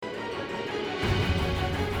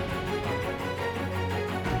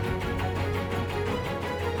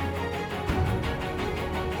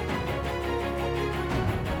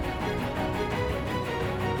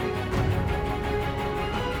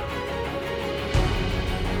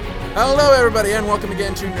Hello, everybody, and welcome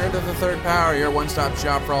again to Nerd of the Third Power, your one-stop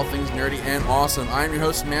shop for all things nerdy and awesome. I'm your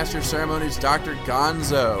host and master of ceremonies, Dr.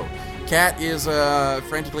 Gonzo. Kat is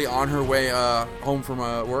frantically on her way home from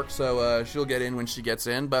work, so she'll get in when she gets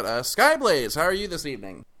in. But Skyblaze, how are you this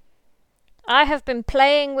evening? I have been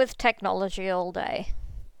playing with technology all day.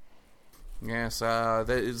 Yes.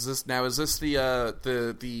 Is this the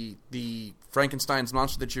Frankenstein's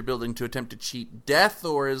monster that you're building to attempt to cheat death,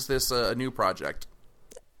 or is this a new project?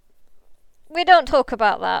 We don't talk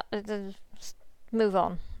about that. Move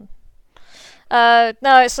on.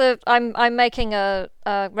 No, I'm making a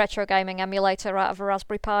retro gaming emulator out of a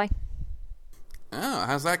Raspberry Pi. Oh,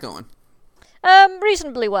 how's that going?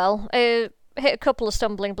 Reasonably well. It hit a couple of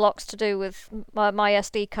stumbling blocks to do with my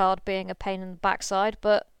SD card being a pain in the backside,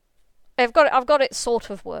 but I've got it sort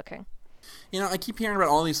of working. You know, I keep hearing about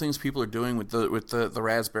all these things people are doing with the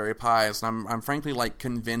Raspberry Pis, and I'm frankly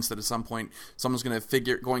convinced that at some point someone's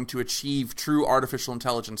going to achieve true artificial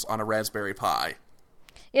intelligence on a Raspberry Pi.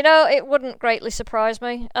 You know, it wouldn't greatly surprise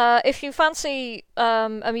me. If you fancy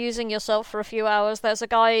amusing yourself for a few hours, there's a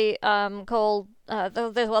guy called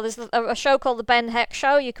there's a show called The Ben Heck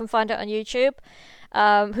Show. You can find it on YouTube.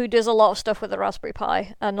 Who does a lot of stuff with the Raspberry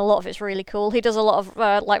Pi, and a lot of it's really cool. He does a lot of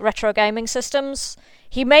retro gaming systems.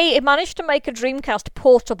 He managed to make a Dreamcast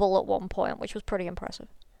portable at one point, which was pretty impressive.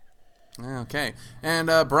 Okay. And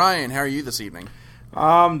Brian, how are you this evening?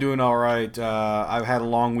 I'm doing all right. I've had a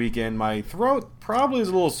long weekend. My throat probably is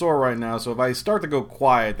a little sore right now, so if I start to go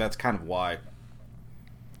quiet, that's kind of why.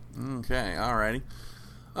 Okay, alrighty.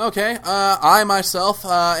 Okay, I myself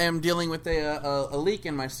am dealing with a leak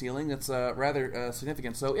in my ceiling that's rather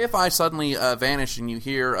significant. So if I suddenly vanish and you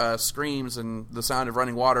hear screams and the sound of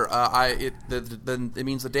running water, then it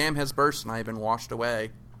means the dam has burst and I have been washed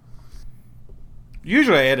away.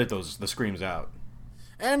 Usually I edit the screams out.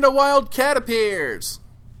 And a wild cat appears.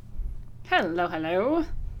 Hello, hello.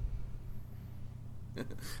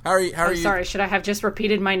 How are you? Sorry, should I have just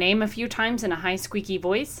repeated my name a few times in a high squeaky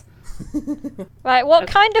voice? Right, what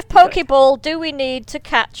kind of Pokeball do we need to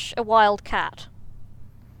catch a wild cat?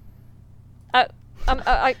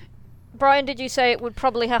 Brian, did you say it would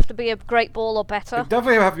probably have to be a Great Ball or better? It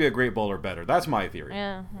definitely have to be a Great Ball or better. That's my theory.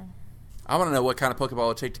 Yeah. I want to know what kind of Pokeball it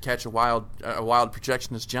would take to catch a wild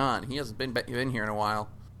projectionist John. He hasn't been here in a while.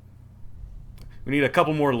 We need a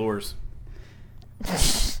couple more lures.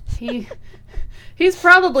 He's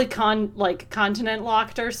probably continent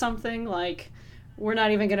locked or something. We're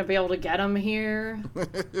not even going to be able to get him here.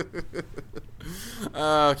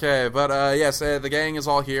 Okay, but yes, the gang is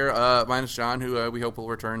all here, minus John, who we hope will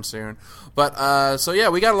return soon. But so yeah,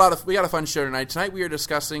 we got a fun show tonight. Tonight we are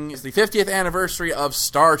discussing the 50th anniversary of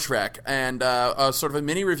Star Trek and sort of a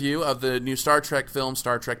mini review of the new Star Trek film,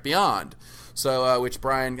 Star Trek Beyond. So which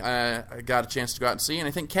Brian got a chance to go out and see, and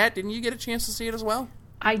I think Kat, didn't you get a chance to see it as well?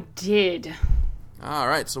 I did. All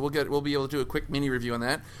right, so we'll be able to do a quick mini review on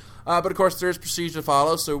that. But of course, there's procedure to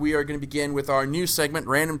follow, so we are going to begin with our new segment,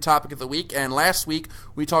 Random Topic of the Week. And last week,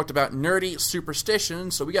 we talked about nerdy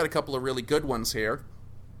superstitions, so we got a couple of really good ones here.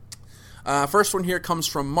 First one here comes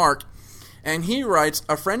from Mark, and he writes,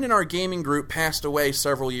 "A friend in our gaming group passed away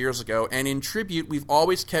several years ago, and in tribute, we've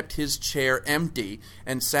always kept his chair empty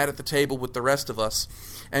and sat at the table with the rest of us.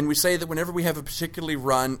 And we say that whenever we have a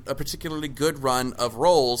particularly good run of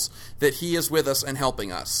rolls, that he is with us and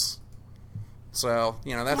helping us." So,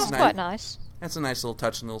 you know, that's nice. Quite nice. That's a nice little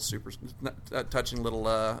touching little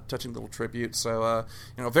tribute. So,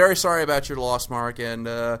 you know, very sorry about your loss, Mark, and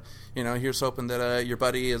you know, here's hoping that your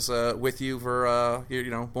buddy is with you for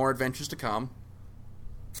more adventures to come.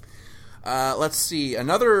 Let's see,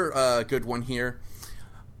 another good one here.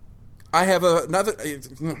 I have another.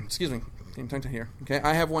 Excuse me, getting tongue tied here. Okay,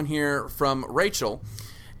 I have one here from Rachel,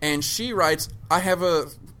 and she writes, "I have a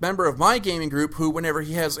member of my gaming group who, whenever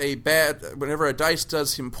a dice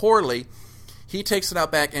does him poorly, he takes it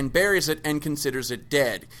out back and buries it and considers it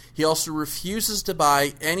dead. He also refuses to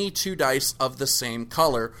buy any two dice of the same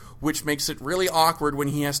color, which makes it really awkward when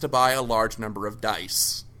he has to buy a large number of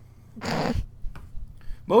dice."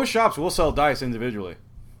 Most shops will sell dice individually.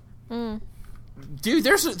 Dude,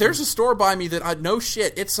 there's a store by me that, no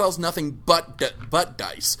shit, it sells nothing but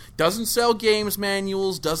dice. Doesn't sell games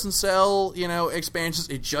manuals, doesn't sell, expansions,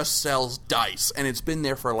 it just sells dice. And it's been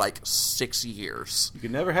there for 6 years. You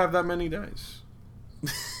can never have that many dice.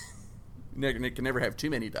 You can never have too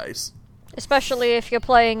many dice. Especially if you're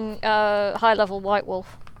playing high-level White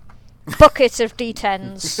Wolf. Buckets of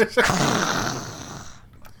D10s.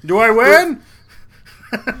 Do I win?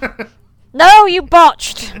 No, you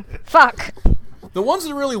botched! Fuck. The ones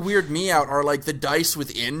that really weird me out are the dice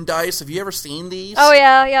within dice. Have you ever seen these? Oh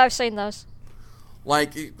yeah, I've seen those.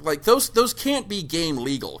 Like those can't be game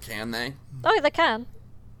legal, can they? Oh, they can.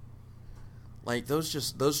 Like those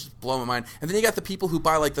just blow my mind. And then you got the people who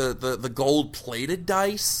buy like the gold plated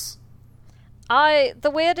dice.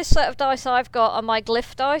 The weirdest set of dice I've got are my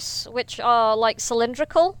glyph dice, which are like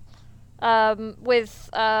cylindrical. They're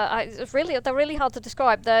really hard to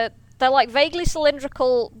describe. They're like vaguely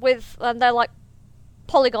cylindrical and they're like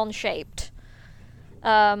polygon shaped.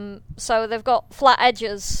 So they've got flat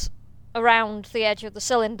edges around the edge of the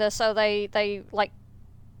cylinder, so they like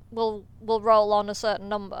will roll on a certain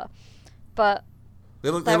number. But they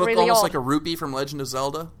look really almost odd. like a rupee from Legend of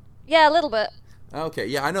Zelda. Yeah, a little bit. Okay,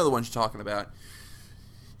 yeah, I know the ones you're talking about.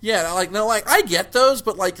 Yeah, I get those,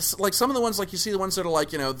 but like some of the ones, like you see the ones that are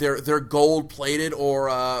like, you know, they're gold plated, or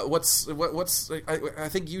what's I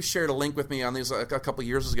think you shared a link with me on these a couple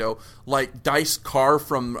years ago, like dice carved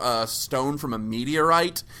from stone from a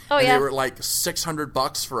meteorite. Oh, and yeah. They were like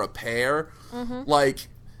 $600 for a pair. Mm-hmm. Like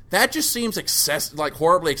that just seems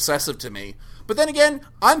horribly excessive to me. But then again,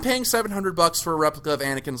 I'm paying $700 for a replica of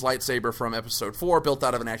Anakin's lightsaber from Episode 4, built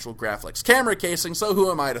out of an actual Graflex camera casing. So who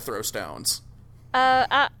am I to throw stones?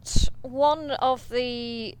 At one of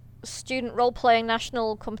the student role-playing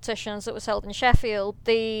national competitions that was held in Sheffield,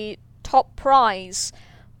 the top prize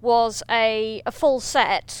was a full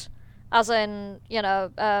set, as in, you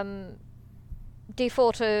know,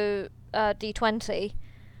 D4 to D20,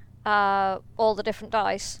 all the different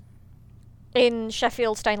dice, in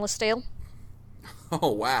Sheffield stainless steel.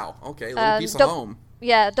 Oh, wow. Okay, a little piece of home.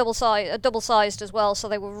 Yeah, double-sized as well, so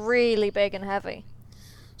they were really big and heavy.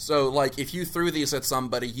 So, like, if you threw these at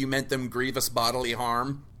somebody, you meant them grievous bodily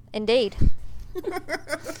harm? Indeed.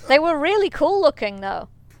 They were really cool looking, though.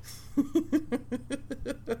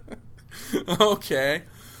 Okay.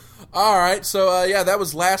 All right. So yeah, that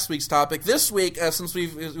was last week's topic. This week, since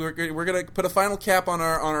we're going to put a final cap on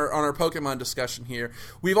our Pokemon discussion here.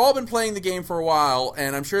 We've all been playing the game for a while,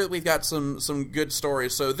 and I'm sure that we've got some good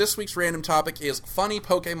stories. So this week's random topic is funny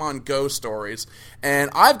Pokemon Go stories, and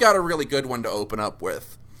I've got a really good one to open up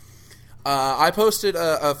with. I posted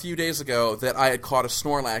a few days ago that I had caught a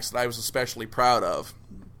Snorlax that I was especially proud of.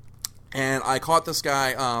 And I caught this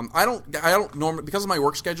guy. I don't normally, because of my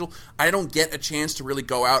work schedule, I don't get a chance to really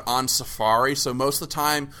go out on safari. So most of the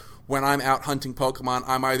time when I'm out hunting Pokemon,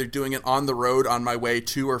 I'm either doing it on the road on my way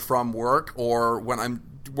to or from work, or when I'm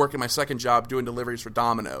working my second job doing deliveries for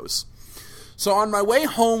Domino's. So on my way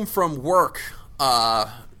home from work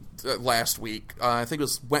last week, I think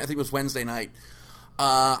it was Wednesday night.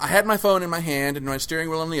 I had my phone in my hand and my steering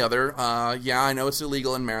wheel in the other. Yeah, I know it's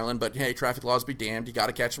illegal in Maryland, but hey, traffic laws be damned. You got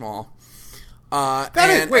to catch them all. Hold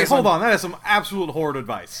on. That is some absolute horrid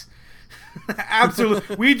advice.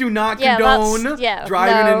 Absolutely. We do not condone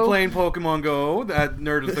driving and playing Pokemon Go at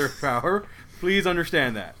Nerd of Third Power. Please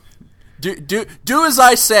understand that. Do as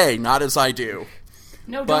I say, not as I do.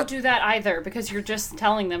 No, don't do that either, because you're just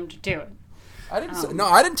telling them to do it. I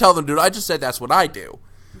didn't tell them to do it. I just said that's what I do.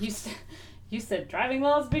 You said driving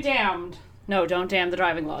laws be damned. No, don't damn the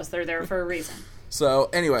driving laws. They're there for a reason. So,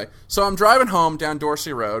 anyway, I'm driving home down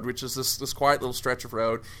Dorsey Road, which is this quiet little stretch of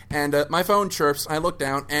road, and my phone chirps. I look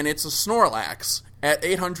down, and it's a Snorlax at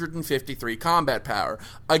 853 combat power.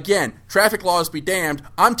 Again, traffic laws be damned,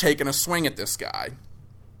 I'm taking a swing at this guy.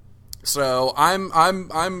 So, I'm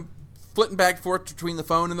flitting back and forth between the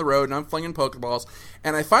phone and the road, and I'm flinging Pokeballs,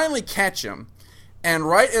 and I finally catch him. And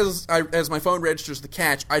right as my phone registers the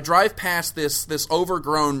catch, I drive past this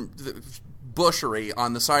overgrown bushery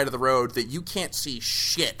on the side of the road that you can't see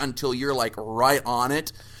shit until you're like right on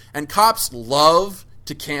it. And cops love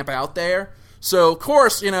to camp out there. So of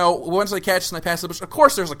course, once I catch and I pass the bush, of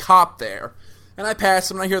course there's a cop there. And I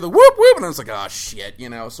pass him and I hear the whoop whoop and I was like, oh shit,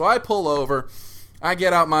 So I pull over. I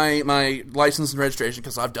get out my license and registration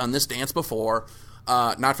because I've done this dance before.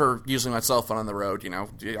 Not for using my cell phone on the road,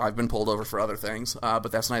 I've been pulled over for other things,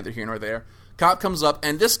 but that's neither here nor there. Cop comes up,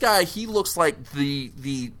 and this guy, he looks like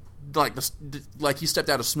like he stepped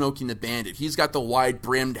out of Smokey and the Bandit. He's got the wide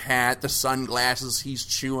brimmed hat, the sunglasses. He's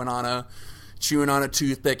chewing on a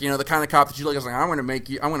toothpick. The kind of cop that you look at like, I'm going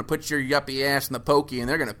to put your yuppie ass in the pokey, and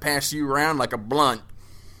they're going to pass you around like a blunt.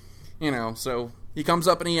 So he comes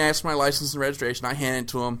up and he asks my license and registration. I hand it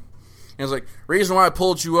to him. And I was like, reason why I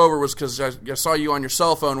pulled you over was because I saw you on your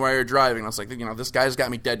cell phone while you were driving. And I was like, this guy's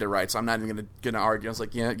got me dead to rights. I'm not even going to argue. I was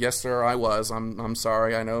like, yeah, yes, sir, I was. I'm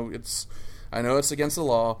sorry. I know it's against the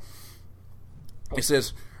law. He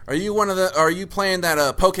says, are you playing that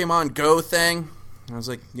Pokemon Go thing? And I was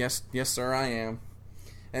like, yes, sir, I am.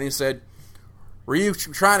 And he said, were you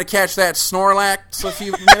trying to catch that Snorlax a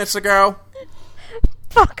few minutes ago?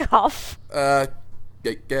 Fuck off.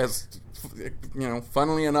 Guess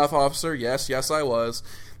funnily enough, officer, yes, I was.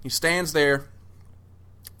 He stands there,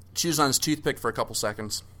 chews on his toothpick for a couple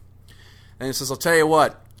seconds, and he says, I'll tell you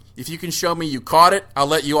what, if you can show me you caught it, I'll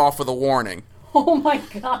let you off with a warning. Oh my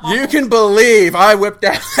God. You can believe I whipped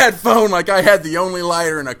out that phone like I had the only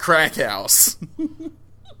lighter in a crack house.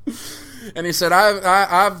 And he said,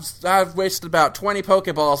 I've wasted about 20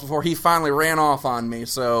 Pokeballs before he finally ran off on me,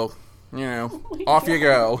 so, off you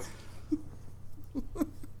go.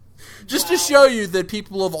 Just to show you that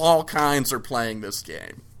people of all kinds are playing this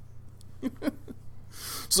game.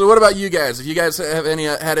 So what about you guys? Have you guys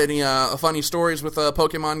had any funny stories with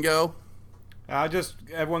Pokemon Go?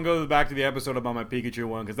 Everyone goes back to the episode about my Pikachu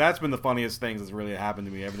one, because that's been the funniest thing that's really happened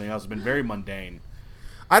to me. Everything else has been very mundane.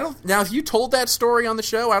 Now, if you told that story on the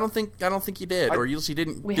show, I don't think you did, or you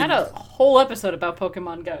didn't. We had a whole episode about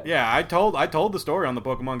Pokemon Go. Yeah, I told the story on the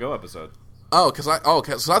Pokemon Go episode. Oh, because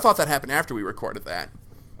I thought that happened after we recorded that.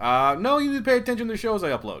 No, you need to pay attention to the shows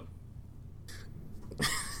I upload.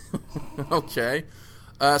 Okay,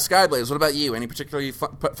 Skyblaze, what about you? Any particularly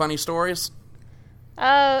funny stories?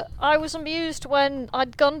 I was amused when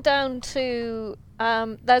I'd gone down to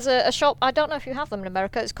there's a shop. I don't know if you have them in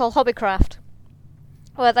America. It's called Hobbycraft,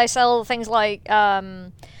 where they sell things like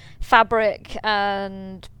fabric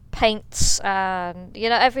and paints and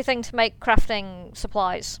everything to make crafting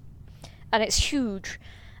supplies, and it's huge.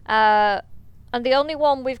 And the only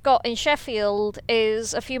one we've got in Sheffield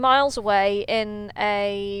is a few miles away in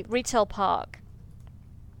a retail park.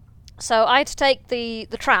 So I had to take the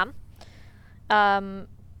tram to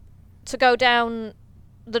go down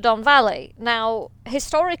the Don Valley. Now,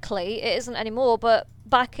 historically, it isn't anymore, but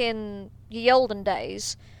back in the olden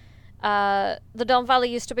days, the Don Valley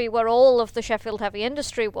used to be where all of the Sheffield heavy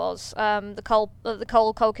industry was. The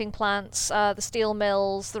coal coking plants, the steel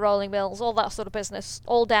mills, the rolling mills, all that sort of business,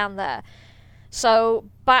 all down there. So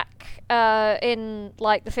back in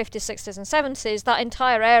like the 50s, 60s and 70s, that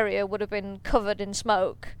entire area would have been covered in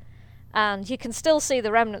smoke. And you can still see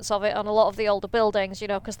the remnants of it on a lot of the older buildings,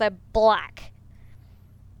 because they're black.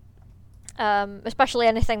 Especially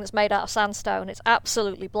anything that's made out of sandstone, it's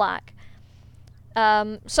absolutely black.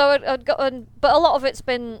 So but a lot of it's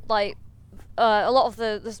been like, a lot of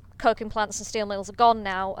the coking plants and steel mills are gone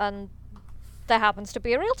now, and there happens to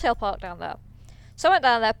be a retail park down there. So I went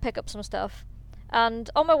down there, pick up some stuff, and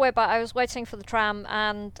on my way back I was waiting for the tram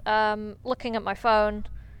and looking at my phone,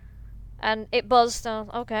 and it buzzed.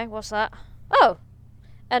 Okay, what's that? Oh,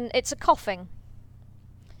 and it's a coughing.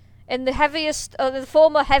 In the the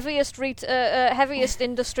former heaviest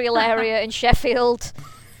industrial area in Sheffield,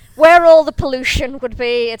 where all the pollution would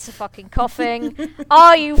be, it's a fucking coughing.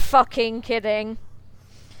 Are you fucking kidding?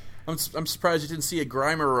 I'm surprised you didn't see a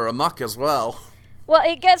Grimer or a Muck as well. Well,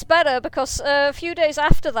 it gets better because a few days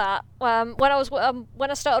after that, when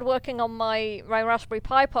I started working on my Raspberry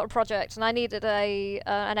Pi project, and I needed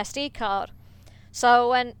an SD card,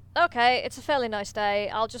 so I went, okay, it's a fairly nice day.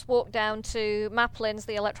 I'll just walk down to Maplin's,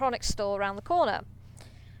 the electronics store around the corner.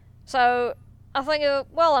 So I think,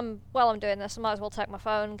 while I'm doing this, I might as well take my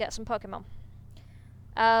phone and get some Pokemon.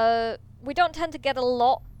 We don't tend to get a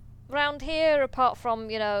lot around here, apart from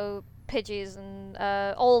Pidgeys and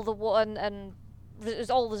all the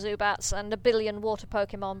Zubats and a billion water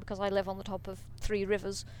Pokemon, because I live on the top of 3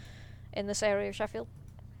 rivers in this area of Sheffield.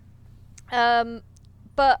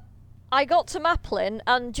 But I got to Maplin,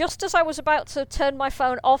 and just as I was about to turn my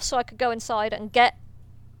phone off so I could go inside and get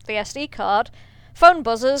the SD card, phone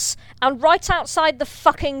buzzes, and right outside the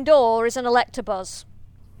fucking door is an Electabuzz.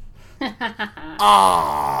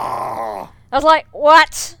 Oh. I was like,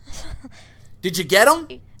 what? Did you get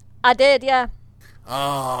him? I did, yeah.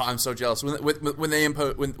 Oh, I'm so jealous. When they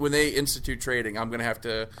institute trading, I'm gonna have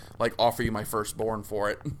to offer you my firstborn for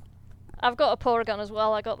it. I've got a Porygon as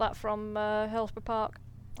well. I got that from Hillsborough Park.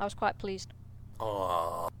 I was quite pleased.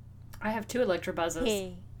 Oh. I have 2 Electabuzzes.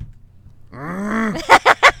 Hey.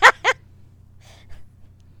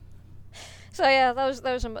 So yeah,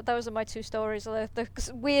 those are my 2 stories. They're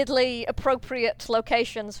weirdly appropriate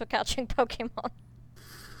locations for catching Pokemon.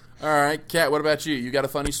 All right, Kat, what about you? You got a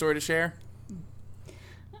funny story to share?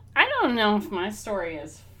 I don't know if my story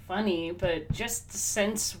is funny, but just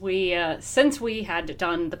since we had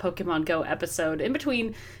done the Pokemon Go episode, in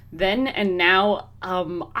between then and now,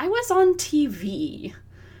 I was on TV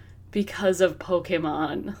because of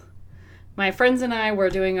Pokemon. My friends and I were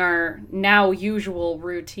doing our now usual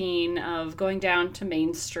routine of going down to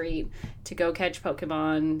Main Street to go catch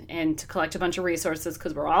Pokemon and to collect a bunch of resources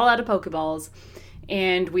because we're all out of Pokeballs.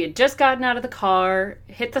 And we had just gotten out of the car,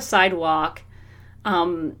 hit the sidewalk,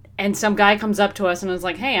 and some guy comes up to us and was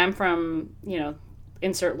like, hey, I'm from,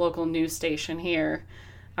 insert local news station here.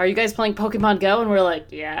 are you guys playing Pokemon Go? And we're like,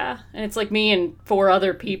 yeah. And it's like me and 4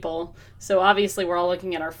 other people. So obviously we're all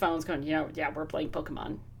looking at our phones going, yeah, we're playing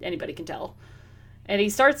Pokemon. Anybody can tell. And he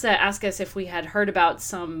starts to ask us if we had heard about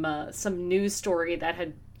some news story that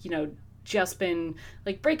had, just been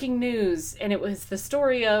like breaking news. And it was the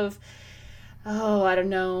story of, I don't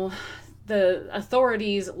know, the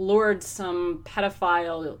authorities lured some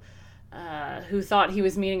pedophile who thought he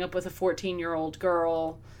was meeting up with a 14-year-old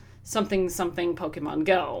girl, something Pokemon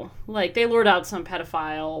Go. Like, they lured out some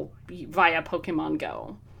pedophile via Pokemon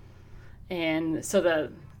Go. And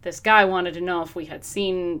so this guy wanted to know if we had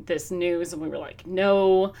seen this news, and we were like,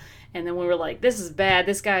 no. And then we were like, this is bad.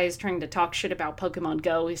 This guy is trying to talk shit about Pokemon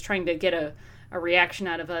Go. He's trying to get a reaction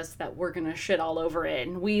out of us that we're going to shit all over it.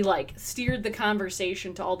 And we, steered the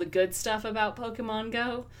conversation to all the good stuff about Pokemon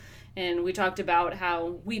Go. And we talked about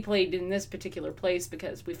how we played in this particular place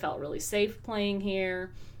because we felt really safe playing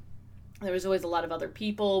here. There was always a lot of other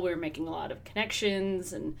people. We were making a lot of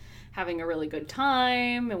connections and having a really good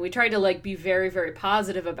time. And we tried to, be very, very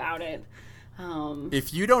positive about it.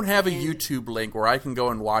 If you don't have a YouTube link where I can go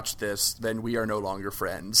and watch this, then we are no longer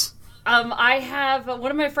friends. I have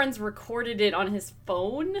one of my friends recorded it on his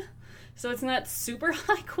phone, so it's not super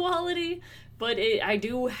high quality, but I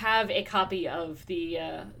do have a copy of the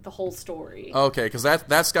whole story. Okay, because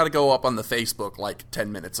that's got to go up on the Facebook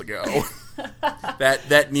 10 minutes ago.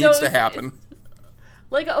 that needs to happen.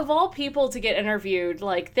 Of all people to get interviewed,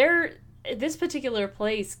 this particular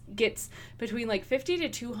place gets between 50 to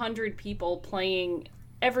 200 people playing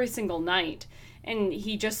every single night. And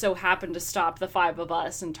he just so happened to stop the 5 of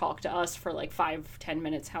us and talk to us for 5-10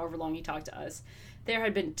 minutes, however long he talked to us. There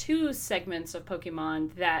had been 2 segments of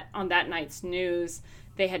Pokemon that on that night's news,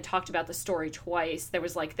 they had talked about the story twice. There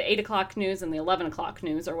was the 8 o'clock news and the 11 o'clock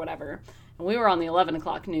news or whatever. And we were on the 11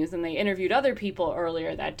 o'clock news, and they interviewed other people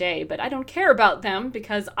earlier that day. But I don't care about them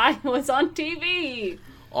because I was on TV.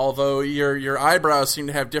 Although your eyebrows seem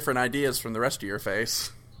to have different ideas from the rest of your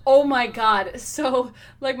face. Oh my god. So,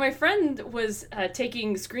 my friend was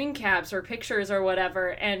taking screen caps or pictures or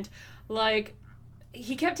whatever, and,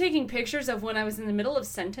 he kept taking pictures of when I was in the middle of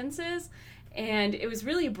sentences, and it was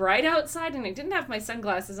really bright outside, and I didn't have my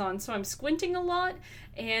sunglasses on, so I'm squinting a lot,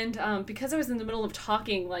 and because I was in the middle of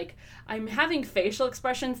talking, I'm having facial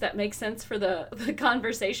expressions that make sense for the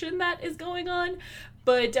conversation that is going on,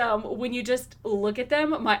 but when you just look at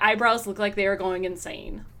them, my eyebrows look like they are going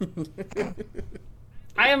insane.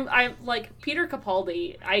 I'm Peter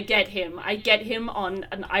Capaldi. I get him on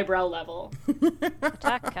an eyebrow level.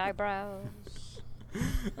 Attack eyebrows.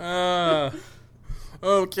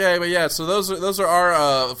 Okay, but yeah, so those are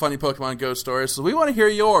our funny Pokemon Go stories. So we want to hear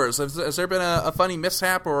yours. Has there been a funny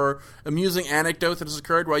mishap or amusing anecdote that has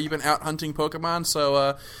occurred while you've been out hunting Pokemon?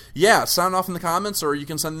 So sound off in the comments, or you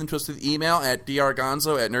can send them to us through the email at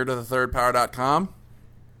drgonzo@nerdofthethirdpower.com.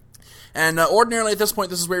 And ordinarily at this point,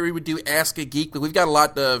 this is where we would do Ask a Geek, but we've got a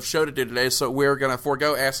lot of show to do today, so we're going to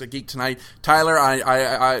forego Ask a Geek tonight. Tyler,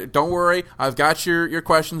 I don't worry, I've got your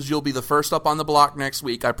questions. You'll be the first up on the block next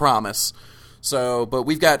week, I promise. So, but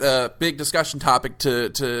we've got a big discussion topic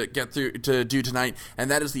to get through to do tonight,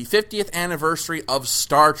 and that is the 50th anniversary of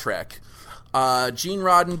Star Trek. Gene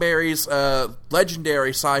Roddenberry's legendary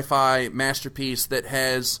sci-fi masterpiece that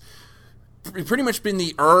has pretty much been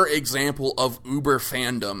the example of uber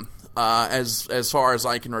fandom. As far as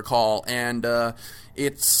I can recall, and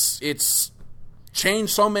it's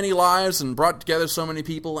changed so many lives and brought together so many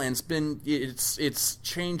people, and it's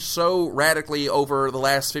changed so radically over the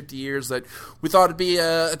last 50 years that we thought it'd be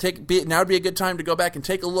a good time to go back and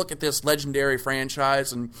take a look at this legendary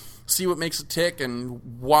franchise and see what makes it tick and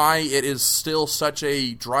why it is still such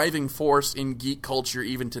a driving force in geek culture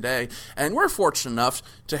even today. And we're fortunate enough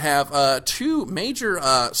to have 2 major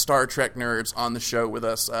Star Trek nerds on the show with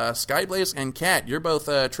us, Skyblaze and Kat. You're both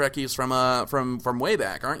Trekkies from way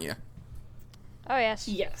back, aren't you? Oh, yes.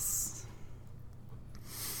 Yes.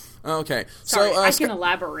 Okay. Sorry, so I can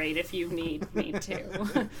elaborate if you need me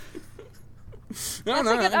to.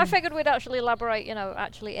 I figured we'd actually elaborate,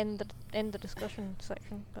 actually in the discussion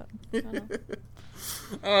section. But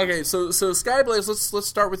okay, so Skyblaze, let's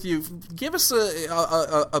start with you. Give us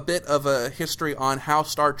a bit of a history on how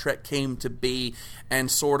Star Trek came to be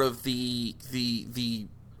and sort of the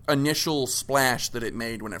initial splash that it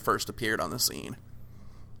made when it first appeared on the scene.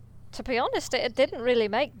 To be honest, it didn't really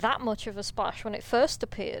make that much of a splash when it first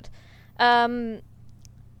appeared. The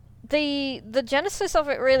genesis of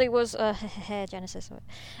it really was genesis of it.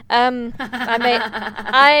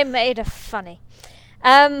 I made a funny.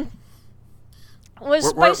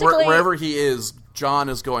 Was basically wherever he is, John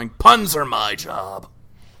is going, puns are my job.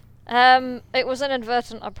 It was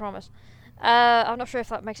inadvertent, I promise. I'm not sure if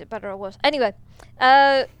that makes it better or worse. Anyway,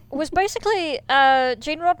 was basically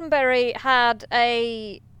Gene Roddenberry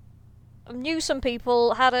knew some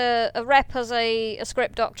people, had a rep as a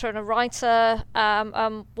script doctor and a writer,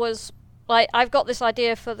 was like, I've got this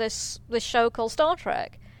idea for this show called Star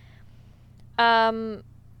Trek. And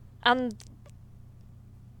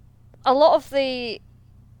a lot of the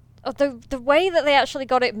way that they actually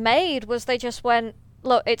got it made was they just went,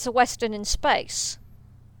 look, it's a Western in space.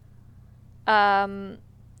 And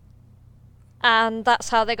that's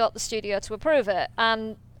how they got the studio to approve it.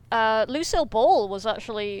 And Lucille Ball was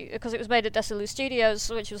actually, because it was made at Desilu Studios,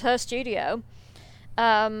 which was her studio,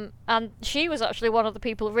 and she was actually one of the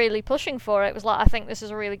people really pushing for it. It was like, I think this is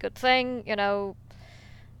a really good thing,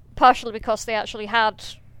 partially because they actually had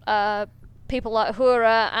people like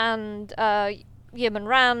Uhura and Yeoman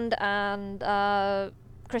Rand and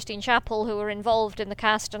Christine Chappell who were involved in the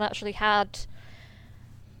cast and actually had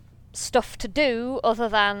stuff to do other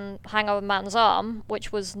than hang on a man's arm,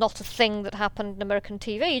 which was not a thing that happened in American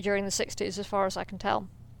TV during the 60s, as far as I can tell.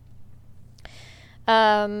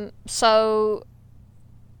 So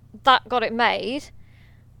that got it made.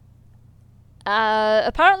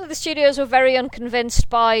 Apparently the studios were very unconvinced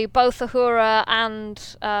by both Uhura and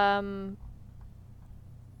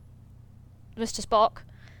Mr. Spock,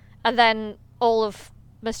 and then all of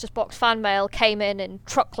Mr. Spock's fan mail came in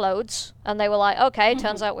truckloads, and they were like, okay,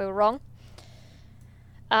 turns out we were wrong.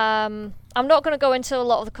 I'm not going to go into a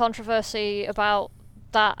lot of the controversy about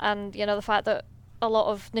that and, the fact that a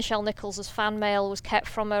lot of Nichelle Nichols' fan mail was kept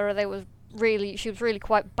from her. She was really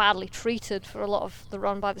quite badly treated for a lot of the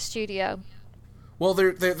run by the studio. Well,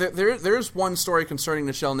 there's one story concerning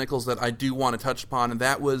Nichelle Nichols that I do want to touch upon, and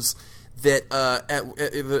that was that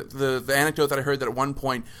the anecdote that I heard that at one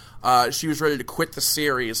point she was ready to quit the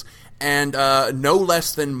series, and no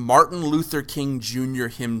less than Martin Luther King Jr.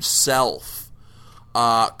 himself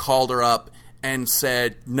called her up and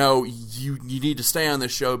said, "No, you need to stay on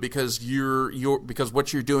this show because because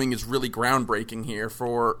what you're doing is really groundbreaking here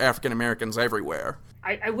for African Americans everywhere."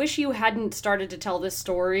 I wish you hadn't started to tell this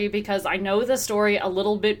story, because I know the story a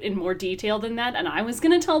little bit in more detail than that, and I was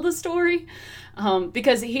going to tell the story,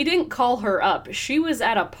 because he didn't call her up. She was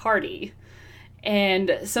at a party,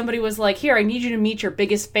 and somebody was like, here, I need you to meet your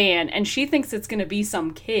biggest fan, and she thinks it's going to be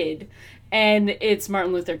some kid, and it's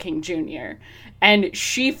Martin Luther King Jr., and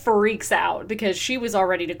she freaks out because she was all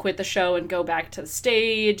ready to quit the show and go back to the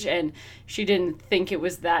stage, and she didn't think it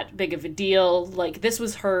was that big of a deal. Like, this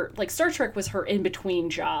was her, like, Star Trek was her in-between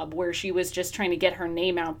job where she was just trying to get her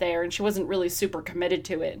name out there, and she wasn't really super committed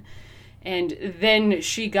to it. And then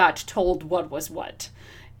she got told what was what.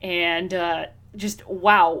 And just,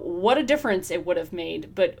 wow, what a difference it would have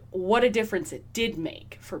made, but what a difference it did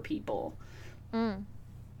make for people. Mm.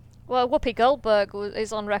 Well, Whoopi Goldberg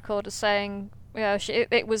is on record as saying,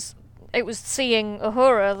 it was seeing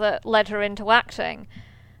Uhura that led her into acting.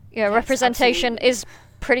 Yes, representation absolutely. Is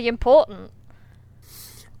pretty important.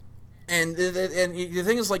 And the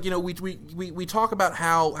thing is, like, we talk about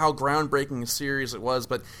how groundbreaking a series it was,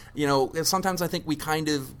 but sometimes I think we kind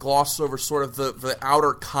of gloss over sort of the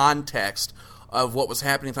outer context of what was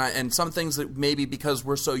happening, and some things that maybe because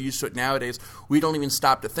we're so used to it nowadays, we don't even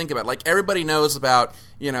stop to think about. Like, everybody knows about,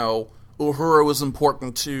 Uhura was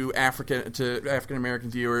important to African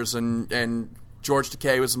American viewers, and George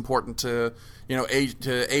Takei was important to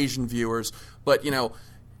Asian viewers. But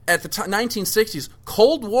at the 1960s,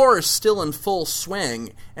 Cold War is still in full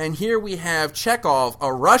swing, and here we have Chekhov,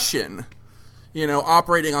 a Russian,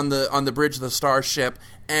 operating on the bridge of the starship,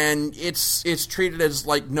 and it's treated as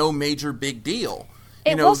like no major big deal.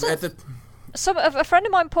 A friend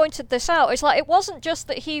of mine pointed this out. It's like, it wasn't just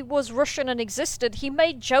that he was Russian and existed. He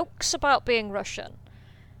made jokes about being Russian.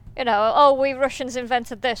 We Russians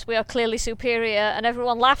invented this. We are clearly superior, and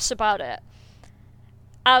everyone laughs about it.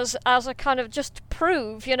 As a kind of just to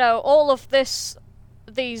prove, all of these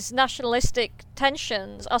nationalistic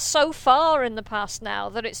tensions are so far in the past now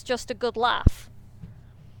that it's just a good laugh.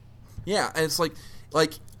 Yeah, and it's like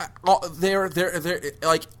they're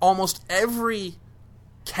like almost every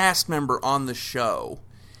cast member on the show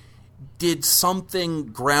did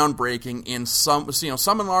something groundbreaking in some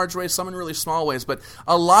in large ways, some in really small ways, but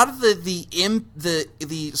a lot of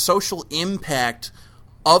the social impact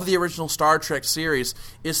of the original Star Trek series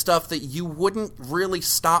is stuff that you wouldn't really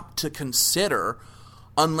stop to consider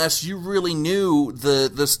unless you really knew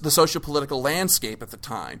the socio-political landscape at the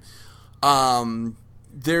time.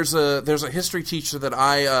 there's a history teacher that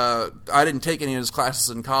I didn't take any of his classes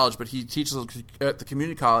in college, but he teaches at the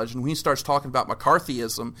community college, and when he starts talking about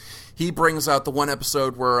McCarthyism, he brings out the one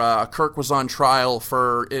episode where Kirk was on trial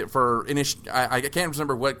for I can't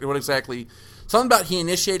remember what exactly. Something about he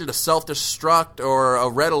initiated a self-destruct or a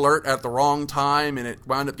red alert at the wrong time, and it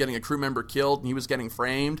wound up getting a crew member killed, and he was getting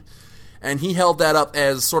framed. And he held that up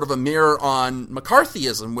as sort of a mirror on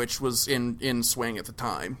McCarthyism, which was in swing at the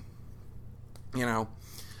time. You know,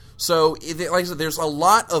 so like I said, there's a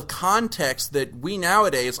lot of context that we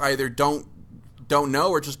nowadays either don't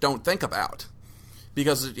know or just don't think about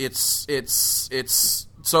because it's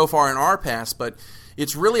so far in our past. But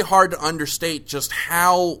it's really hard to understate just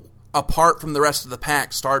how apart from the rest of the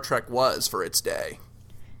pack Star Trek was for its day.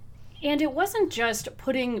 And it wasn't just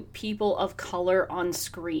putting people of color on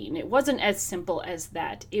screen. It wasn't as simple as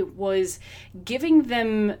that. It was giving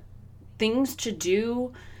them things to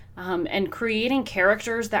do. And creating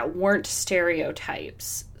characters that weren't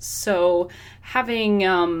stereotypes. So having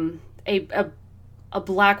a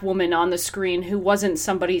black woman on the screen who wasn't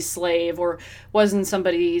somebody's slave or wasn't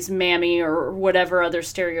somebody's mammy or whatever other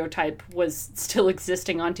stereotype was still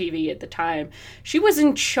existing on TV at the time. She was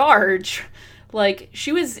in charge. Like,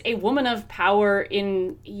 she was a woman of power.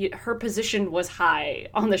 Her position was high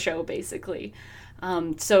on the show, basically.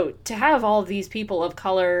 So to have all of these people of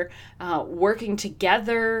color working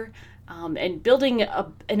together and building a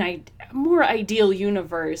more ideal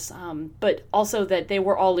universe, but also that they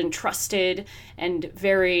were all entrusted and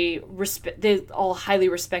they all highly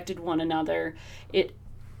respected one another.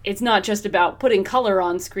 It's not just about putting color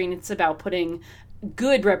on screen, it's about putting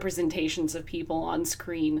good representations of people on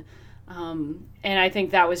screen. And I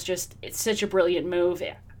think that was it's such a brilliant move.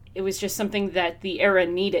 It was just something that the era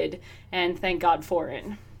needed, and thank God for it.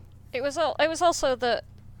 It was also the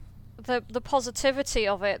positivity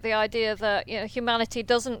of it, the idea that humanity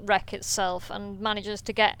doesn't wreck itself and manages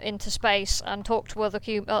to get into space and talk to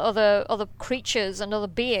other creatures and other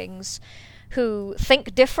beings who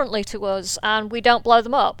think differently to us, and we don't blow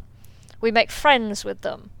them up. We make friends with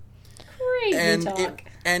them. Crazy talk.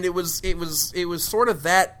 It was sort of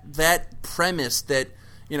that premise that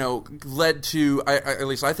led to, at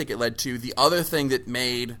least I think it led to, the other thing that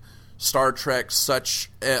made Star Trek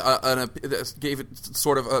gave it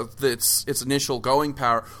sort of its initial going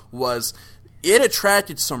power was it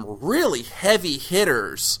attracted some really heavy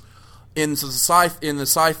hitters in the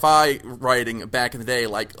sci-fi writing back in the day.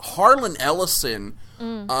 Like Harlan Ellison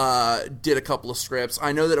did a couple of scripts.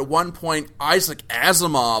 I know that at one point Isaac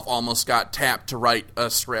Asimov almost got tapped to write a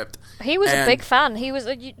script. He was a big fan. He was.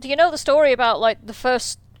 Do you know the story about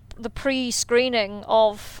the pre-screening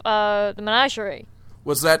of the Menagerie?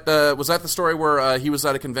 Was that the story where he was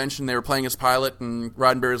at a convention, they were playing his pilot, and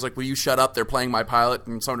Roddenberry was like, "Will you shut up? They're playing my pilot."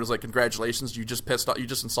 And someone was like, "Congratulations, you just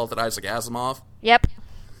insulted Isaac Asimov." Yep.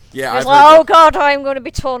 Yeah. He was like, "Oh God, I'm going to be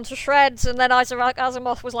torn to shreds." And then Isaac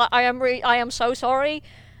Asimov was like, "I am so sorry.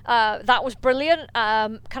 That was brilliant.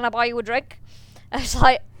 Can I buy you a drink?" And it's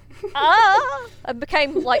like, and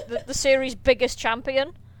became like the series' biggest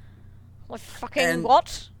champion. Like fucking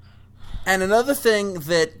what? And another thing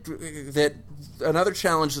another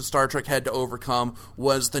challenge that Star Trek had to overcome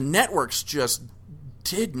was the networks just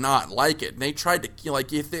did not like it. And they tried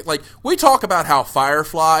to we talk about how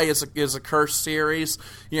Firefly is a cursed series,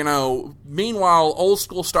 meanwhile old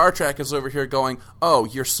school Star Trek is over here going, "Oh,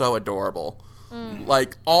 you're so adorable."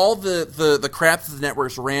 Like all the crap that the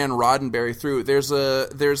networks ran Roddenberry through. There's a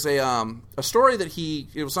story that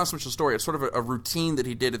it was not so much a story, it's sort of a routine that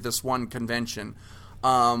he did at this one convention.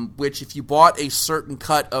 Which if you bought a certain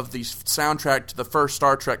cut of the soundtrack to the first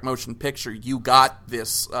Star Trek motion picture, you got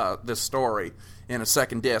this story in a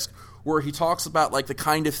second disc, where he talks about like the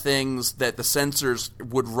kind of things that the censors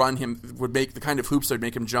would make, the kind of hoops that would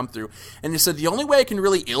make him jump through. And he said the only way I can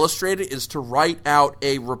really illustrate it is to write out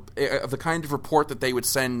the kind of report that they would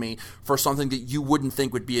send me for something that you wouldn't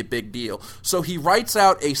think would be a big deal. So he writes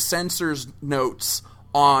out a censor's notes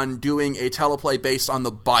on doing a teleplay based on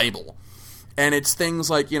the Bible. And it's things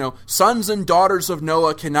like, sons and daughters of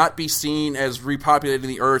Noah cannot be seen as repopulating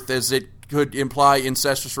the earth as it could imply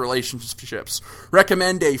incestuous relationships.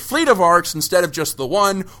 Recommend a fleet of arks instead of just the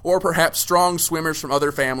one, or perhaps strong swimmers from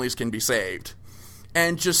other families can be saved.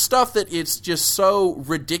 And just stuff that it's just so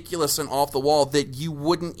ridiculous and off the wall that you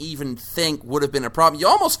wouldn't even think would have been a problem. You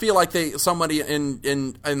almost feel like somebody in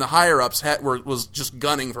the higher ups was just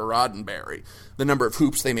gunning for Roddenberry, the number of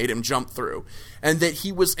hoops they made him jump through, and that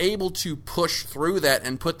he was able to push through that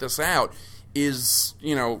and put this out is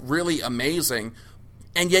really amazing.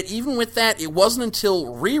 And yet, even with that, it wasn't until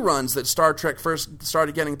reruns that Star Trek first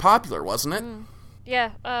started getting popular, wasn't it?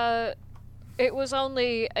 Yeah. it was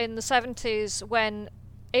only in the 70s when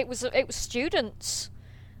it was students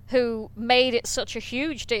who made it such a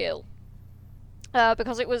huge deal,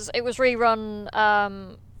 because it was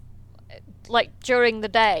rerun like during the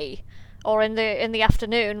day or in the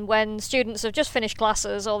afternoon when students have just finished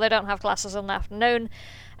classes or they don't have classes in the afternoon,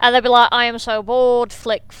 and they'd be like, I am so bored,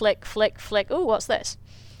 flick, flick, flick, flick, ooh, what's this?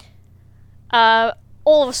 All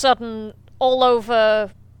of a sudden, all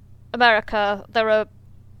over America, there are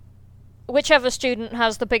whichever student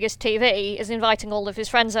has the biggest TV is inviting all of his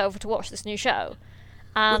friends over to watch this new show.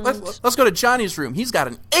 And let's go to Johnny's room. He's got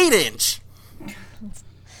an 8-inch.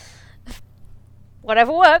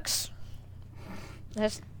 Whatever works.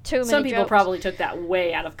 There's too many Some people jokes. probably took that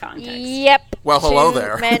way out of context. Yep. Well, hello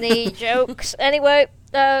there. Too many jokes. Anyway,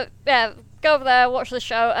 go over there, watch the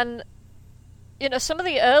show, and some of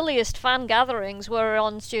the earliest fan gatherings were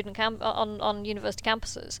on on university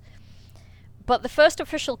campuses. But the first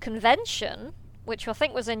official convention, which I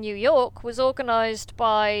think was in New York, was organised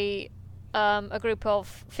by a group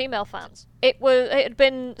of female fans. It had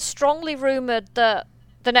been strongly rumoured that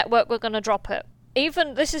the network were going to drop it.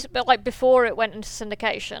 Even this is like before it went into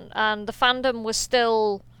syndication, and the fandom was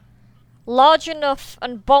still large enough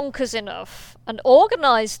and bonkers enough and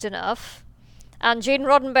organised enough, and Gene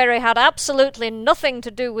Roddenberry had absolutely nothing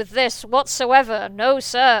to do with this whatsoever. No,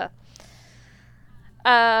 sir.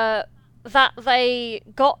 That they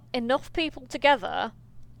got enough people together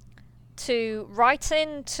to write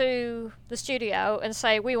into the studio and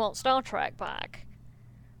say, we want Star Trek back.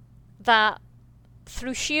 That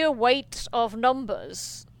through sheer weight of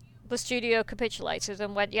numbers, the studio capitulated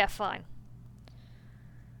and went, yeah, fine.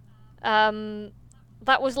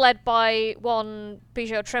 That was led by one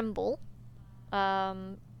Bijou Trimble,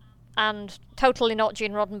 and totally not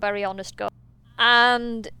Gene Roddenberry, honest God.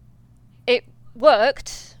 And it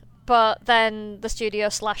worked, but then the studio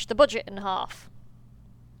slashed the budget in half.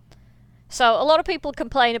 So a lot of people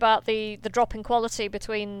complain about the drop in quality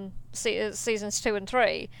between seasons 2 and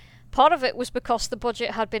 3. Part of it was because the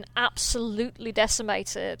budget had been absolutely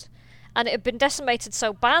decimated, and it had been decimated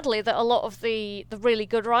so badly that a lot of the really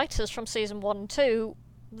good writers from season 1 and 2,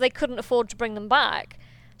 they couldn't afford to bring them back.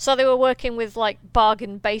 So they were working with like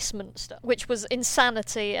bargain basement stuff, which was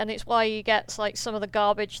insanity, and it's why you get like some of the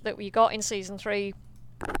garbage that we got in season 3.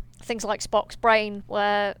 Things like Spock's brain,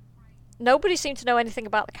 where nobody seemed to know anything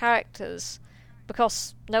about the characters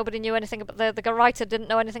because nobody knew anything about the writer didn't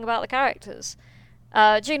know anything about the characters.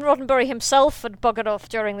 Gene Roddenberry himself had buggered off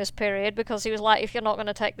during this period because he was like, if you're not going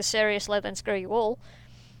to take this seriously, then screw you all.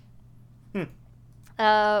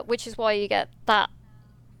 Which is why you get that.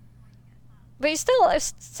 But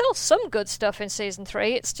there's still some good stuff in season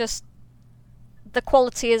 3. It's just the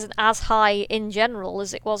quality isn't as high in general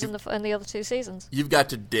as it was in the other 2 seasons. You've got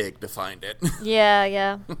to dig to find it.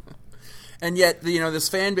 Yeah. And yet, this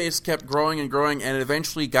fan base kept growing and growing, and it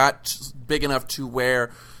eventually got big enough to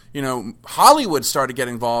where, Hollywood started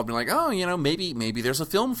getting involved and like, oh, maybe there's a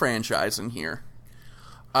film franchise in here.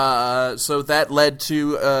 So that led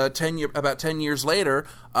to about 10 years later,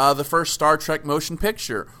 the first Star Trek motion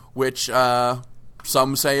picture, which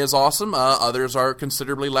some say is awesome, others are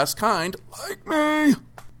considerably less kind, like me.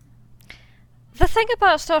 The thing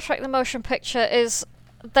about Star Trek the motion picture is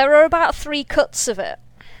there are about 3 cuts of it.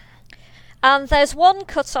 And there's one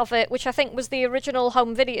cut of it, which I think was the original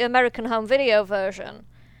American home video version,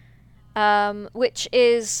 which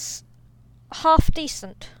is half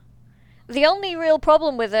decent. The only real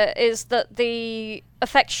problem with it is that the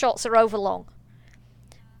effect shots are overlong.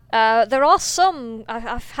 There are some, I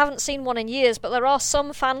haven't seen one in years, but there are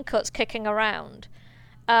some fan cuts kicking around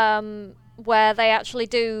where they actually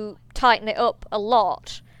do tighten it up a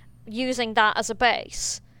lot using that as a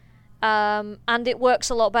base. And it works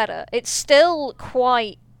a lot better. It's still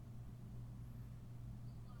quite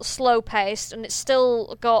slow-paced, and it's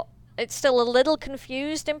still a little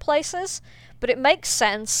confused in places, but it makes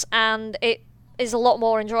sense, and it is a lot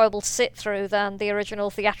more enjoyable to sit through than the original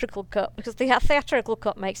theatrical cut, because the theatrical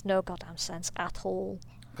cut makes no goddamn sense at all.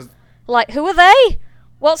 Like, who are they?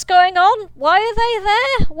 What's going on? Why are they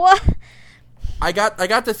there? What? I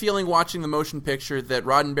got the feeling watching the motion picture that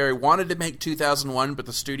Roddenberry wanted to make 2001, but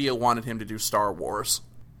the studio wanted him to do Star Wars.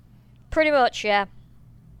 Pretty much, yeah.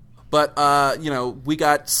 But, we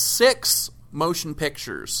got 6 motion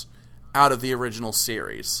pictures out of the original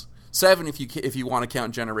series. 7 if you want to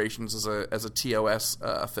count Generations as a TOS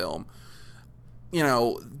film.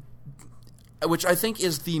 Which I think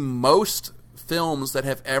is the most films that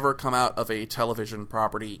have ever come out of a television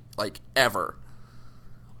property, like, ever.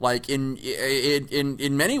 Like in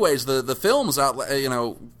many ways, the films almost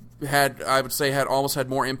had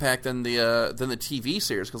more impact than the TV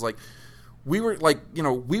series, because like we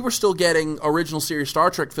were still getting original series Star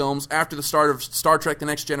Trek films after the start of Star Trek The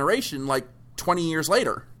Next Generation, like 20 years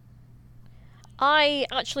later. I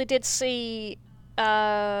actually did see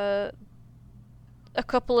a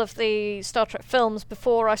couple of the Star Trek films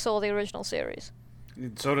before I saw the original series.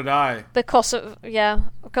 So did I. Because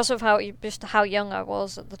of how young I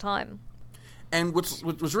was at the time. And what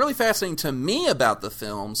was really fascinating to me about the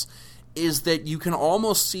films is that you can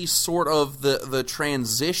almost see sort of the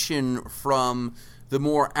transition from the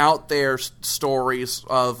more out there stories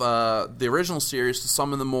of the original series to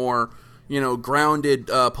some of the more, grounded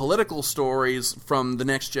political stories from The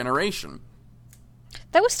Next Generation.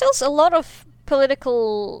 There was still a lot of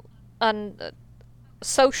political and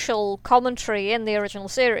social commentary in the original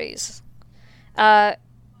series, but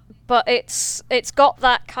it's got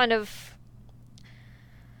that kind of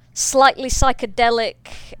slightly psychedelic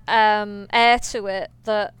air to it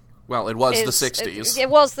that... Well, it was the 60s. It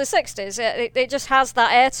was the 60s. It just has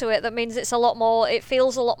that air to it that means it's a lot more... It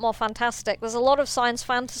feels a lot more fantastic. There's a lot of science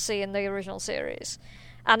fantasy in the original series.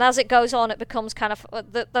 And as it goes on, it becomes kind of...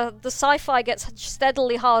 The sci-fi gets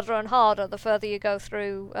steadily harder and harder the further you go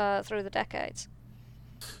through the decades.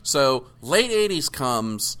 So, late 80s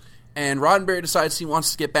comes, and Roddenberry decides he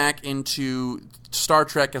wants to get back into Star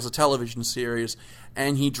Trek as a television series,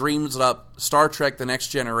 and he dreams up Star Trek The Next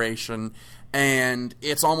Generation, and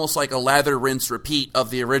it's almost like a lather, rinse, repeat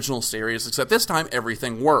of the original series, except this time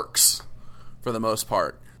everything works, for the most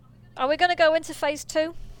part. Are we going to go into Phase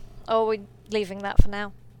 2? Or are we leaving that for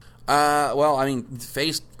now? Well, I mean,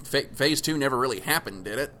 Phase 2 never really happened,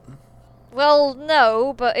 did it? Well,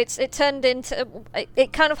 no, but it turned into...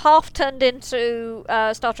 It kind of half turned into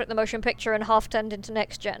Star Trek The Motion Picture and half turned into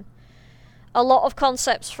Next Gen. A lot of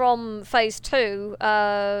concepts from Phase 2,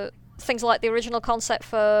 things like the original concept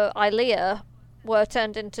for Ilia, were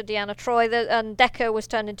turned into Deanna Troi, and Decker was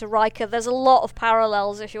turned into Riker. There's a lot of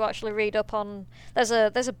parallels if you actually read up on... There's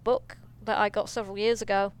a book that I got several years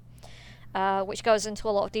ago, which goes into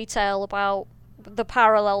a lot of detail about the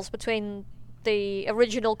parallels between the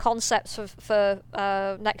original concepts for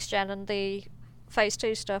Next Gen and the Phase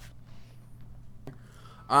 2 stuff.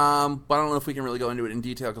 But I don't know if we can really go into it in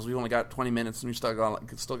detail because we've only got 20 minutes and we've still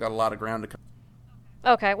got a lot of ground to cover.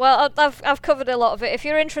 Okay, well, I've covered a lot of it. If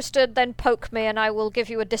you're interested, then poke me and I will give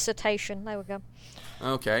you a dissertation. There we go.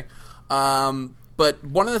 Okay. But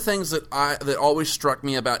one of the things that always struck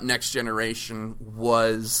me about Next Generation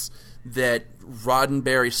was that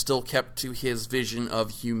Roddenberry still kept to his vision of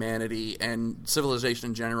humanity and civilization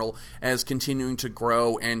in general as continuing to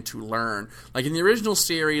grow and to learn. Like in the original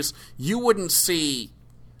series, you wouldn't see,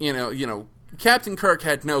 Captain Kirk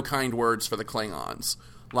had no kind words for the Klingons.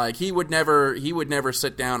 Like he would never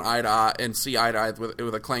sit down eye to eye and see eye to eye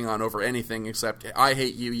with a Klingon over anything except I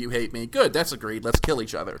hate you, you hate me. Good, that's agreed. Let's kill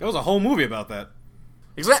each other. There was a whole movie about that.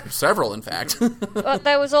 Exactly, several in fact. But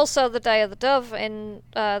there was also the Day of the Dove in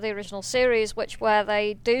the original series, where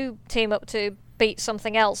they do team up to beat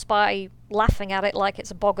something else by laughing at it like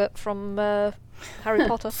it's a boggart from Harry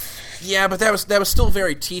Potter. Yeah, but that was still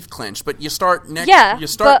very teeth clenched. But you start next. Yeah, the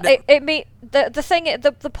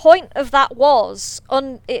point of that was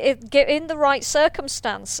in the right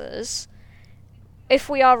circumstances, if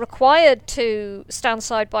we are required to stand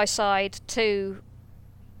side by side to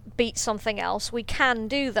beat something else, we can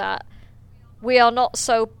do that. We are not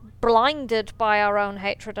so blinded by our own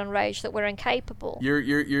hatred and rage that we're incapable.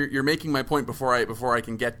 You're making my point before I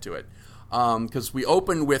can get to it. Because we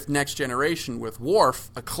open with Next Generation with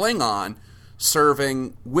Worf, a Klingon,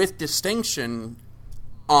 serving with distinction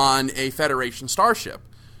on a Federation starship.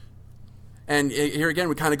 And here again,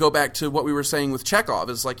 we kind of go back to what we were saying with Chekhov.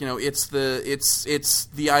 It's like, it's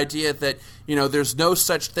the idea that, there's no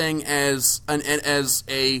such thing as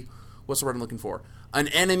what's the word I'm looking for? An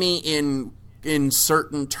enemy in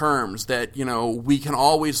certain terms, that, we can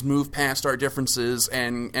always move past our differences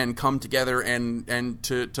and come together and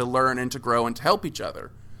to learn and to grow and to help each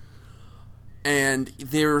other. And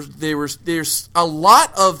there's a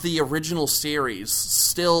lot of the original series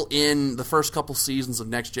still in the first couple seasons of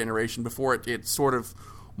Next Generation before it sort of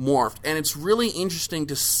morphed. And it's really interesting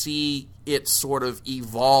to see it sort of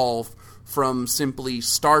evolve from simply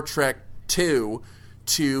Star Trek 2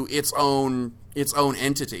 to its own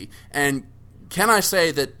entity. And can I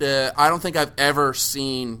say that I don't think I've ever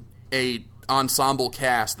seen a ensemble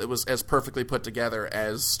cast that was as perfectly put together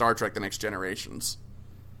as Star Trek The Next Generations.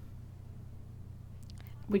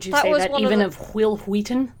 Would you say that even of Wil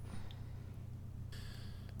Wheaton?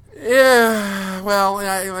 Yeah, well,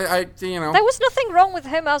 I There was nothing wrong with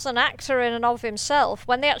him as an actor in and of himself.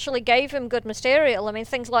 When they actually gave him good material, I mean,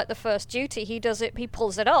 things like The First Duty, he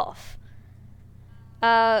pulls it off.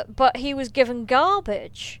 but he was given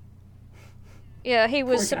garbage. Yeah, he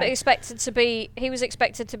was expected to be,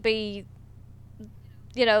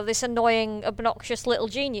 this annoying, obnoxious little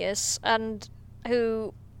genius, and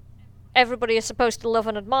who everybody is supposed to love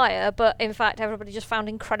and admire, but in fact everybody just found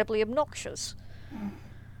incredibly obnoxious.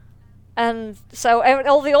 And so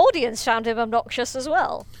all the audience found him obnoxious as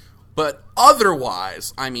well. But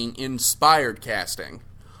otherwise, I mean, inspired casting.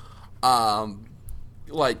 Now,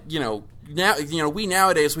 we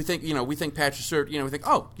nowadays, we think Patrick Stewart, we think,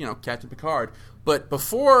 Captain Picard. But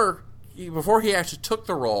before he actually took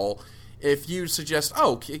the role, if you suggest,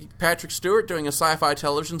 Patrick Stewart doing a sci-fi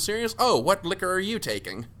television series, what liquor are you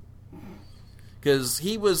taking? Because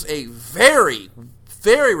he was a very,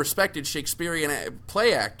 very respected Shakespearean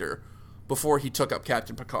play actor before he took up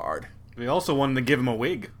Captain Picard. They also wanted to give him a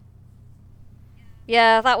wig.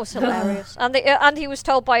 Yeah, that was hilarious. And he was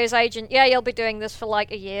told by his agent, you'll be doing this for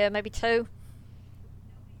like a year, maybe 2.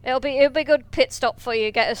 It'll be a good pit stop for you,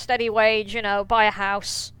 get a steady wage, buy a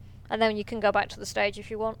house, and then you can go back to the stage if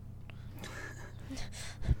you want.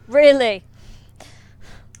 Really?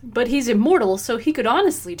 But he's immortal, so he could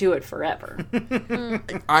honestly do it forever.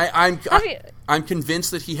 I'm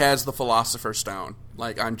convinced that he has the Philosopher's Stone.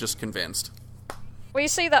 I'm just convinced. Well, you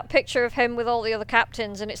see that picture of him with all the other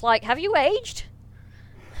captains, and it's like, have you aged?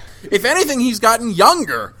 If anything, he's gotten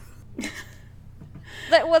younger.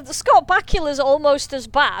 The Scott Bakula's almost as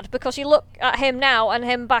bad, because you look at him now and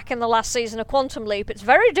him back in the last season of Quantum Leap, it's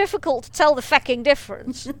very difficult to tell the fecking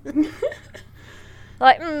difference.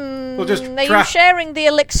 Are you sharing the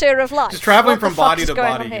elixir of life? Just traveling from body to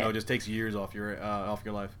body, just takes years off your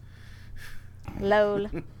life. Lol.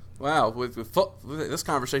 Wow, this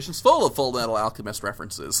conversation's full of Full Metal Alchemist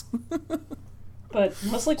references. But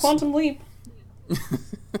mostly Quantum Leap.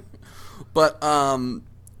 But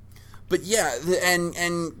yeah,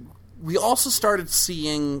 and we also started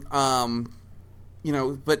seeing, but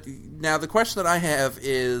now the question that I have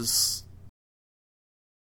is,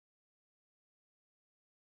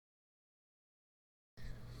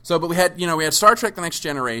 but we had Star Trek: The Next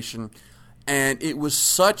Generation, and it was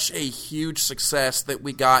such a huge success that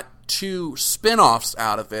we got 2 spin-offs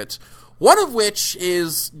out of it, one of which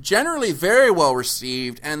is generally very well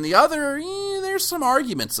received, and the other, there's some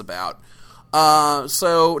arguments about.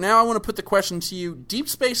 So now I want to put the question to you: Deep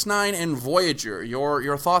Space Nine and Voyager,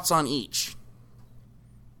 your thoughts on each.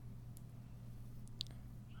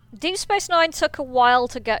 Deep Space Nine took a while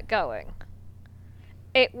to get going.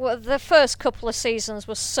 The first couple of seasons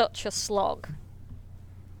was such a slog.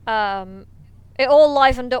 It all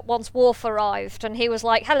livened up once Worf arrived, and he was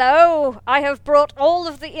like, "Hello, I have brought all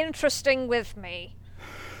of the interesting with me."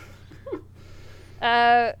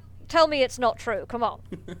 Tell me it's not true. Come on.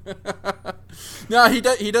 No, he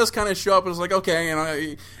does kind of show up and is like,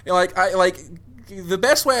 okay, the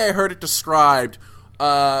best way I heard it described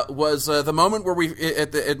was the moment where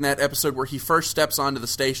in that episode where he first steps onto the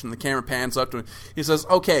station, the camera pans up to him. He says,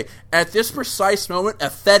 "Okay, at this precise moment, a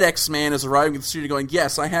FedEx man is arriving at the studio, going,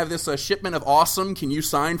 'Yes, I have this shipment of awesome. Can you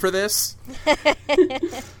sign for this?'"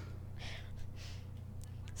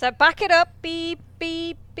 So back it up, beep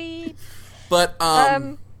beep beep. But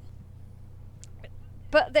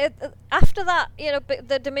after that,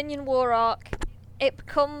 the Dominion War arc, it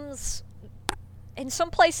becomes. In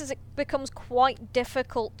some places, it becomes quite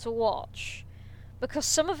difficult to watch because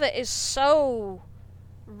some of it is so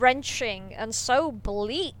wrenching and so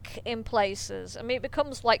bleak in places. I mean, it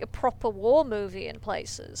becomes like a proper war movie in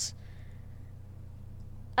places.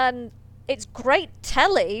 And it's great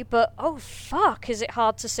telly, but oh fuck, is it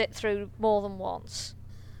hard to sit through more than once.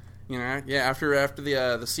 After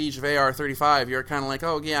the siege of AR-35, you're kind of like,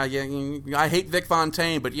 I hate Vic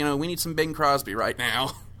Fontaine, but we need some Bing Crosby right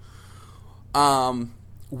now.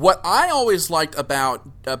 What I always liked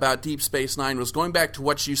about Deep Space Nine was going back to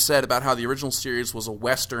what you said about how the original series was a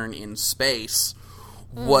Western in space.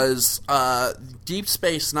 Was Deep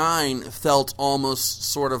Space Nine felt almost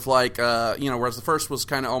sort of like, whereas the first was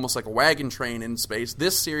kind of almost like a wagon train in space,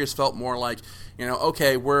 this series felt more like,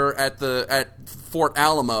 we're at Fort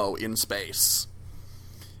Alamo in space.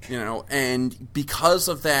 And because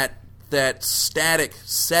of that static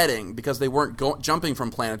setting, because they weren't jumping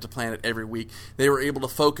from planet to planet every week, they were able to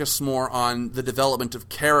focus more on the development of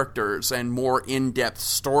characters and more in-depth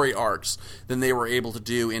story arcs than they were able to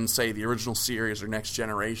do in, say, the original series or Next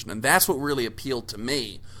Generation. And that's what really appealed to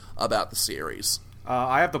me about the series.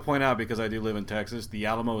 I have to point out, because I do live in Texas, the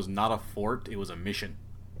Alamo is not a fort, it was a mission.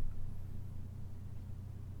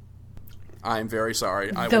 I'm very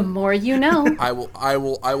sorry. More you know. I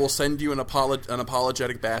will send you an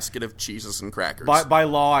apologetic basket of cheeses and crackers. By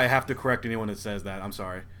law, I have to correct anyone that says that. I'm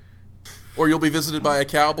sorry. Or you'll be visited by a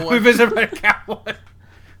cowboy. We'll be visited by a cowboy.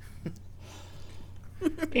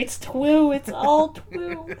 It's Twoo. It's all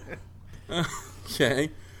Twoo. Okay.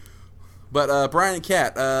 But Brian and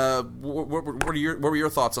Kat, what were your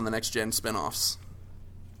thoughts on the Next Gen spinoffs?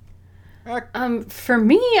 For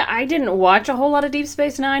me, I didn't watch a whole lot of Deep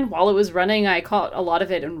Space Nine while it was running. I caught a lot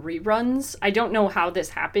of it in reruns. I don't know how this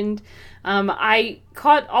happened. I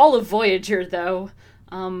caught all of Voyager, though.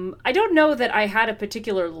 I don't know that I had a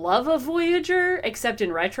particular love of Voyager, except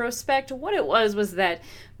in retrospect. What it was that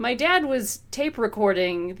my dad was tape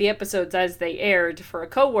recording the episodes as they aired for a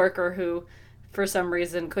coworker who, for some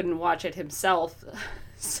reason, couldn't watch it himself.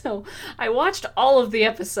 So I watched all of the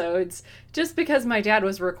episodes just because my dad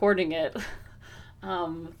was recording it.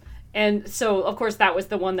 And so, of course, that was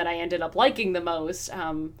the one that I ended up liking the most,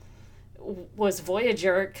 was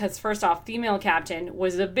Voyager, because first off, female captain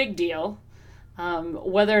was a big deal.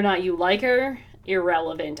 Whether or not you like her,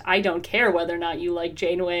 irrelevant. I don't care whether or not you like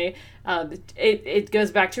Janeway. It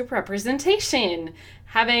goes back to representation.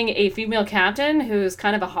 Having a female captain who's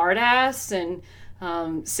kind of a hard ass and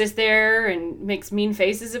sits there and makes mean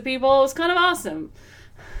faces at people is kind of awesome.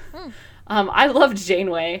 I loved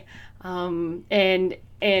Janeway, and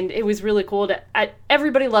it was really cool to.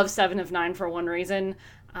 Everybody loves Seven of Nine for one reason,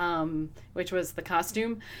 which was the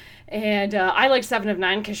costume. And I liked Seven of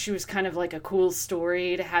Nine because she was kind of like a cool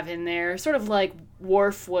story to have in there. Sort of like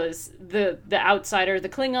Worf was the outsider, the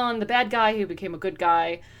Klingon, the bad guy who became a good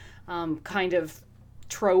guy, kind of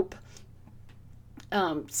trope.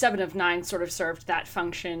 Seven of Nine sort of served that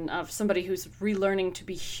function of somebody who's relearning to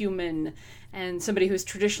be human and somebody who's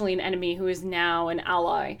traditionally an enemy who is now an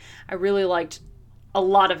ally. I really liked a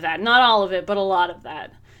lot of that. Not all of it, but a lot of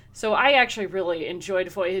that. So I actually really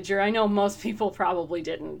enjoyed Voyager. I know most people probably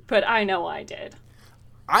didn't, but I know I did.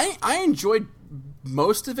 I enjoyed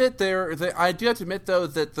most of it. I do have to admit, though,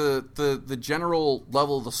 that the general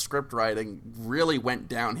level of the script writing really went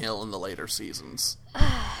downhill in the later seasons.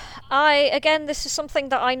 Again, this is something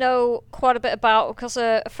that I know quite a bit about because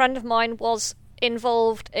a friend of mine was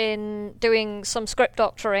involved in doing some script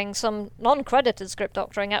doctoring, some non-credited script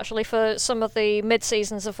doctoring, actually, for some of the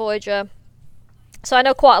mid-seasons of Voyager. So I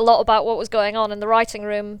know quite a lot about what was going on in the writing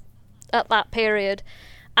room at that period,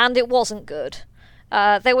 and it wasn't good.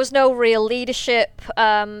 There was no real leadership.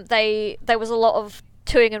 There was a lot of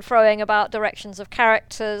toing and froing about directions of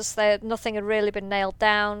characters. Nothing had really been nailed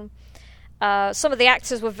down. Some of the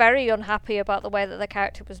actors were very unhappy about the way that the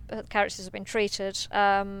characters had been treated.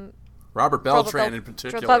 Robert Beltran in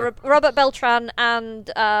particular. Robert Beltran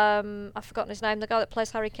and I've forgotten his name, the guy that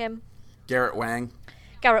plays Harry Kim. Garrett Wang.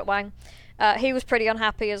 He was pretty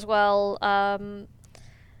unhappy as well.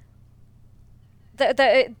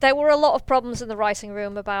 There were a lot of problems in the writing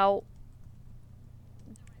room about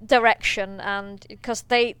direction, and because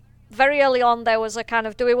very early on there was a kind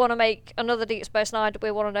of, do we want to make another Deep Space Nine? Do we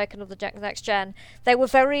want to make another Next Gen? They were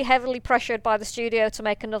very heavily pressured by the studio to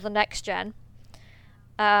make another Next Gen.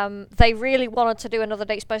 They really wanted to do another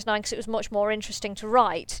Deep Space Nine because it was much more interesting to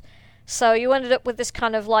write. So you ended up with this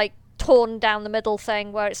kind of like torn down the middle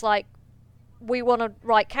thing where it's like, we want to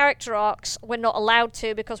write character arcs, we're not allowed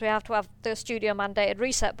to because we have to have the studio mandated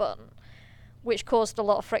reset button, which caused a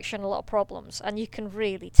lot of friction, a lot of problems, and you can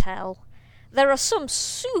really tell. There are some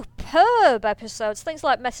superb episodes. Things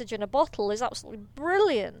like Message in a Bottle is absolutely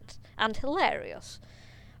brilliant and hilarious.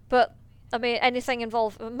 But, I mean,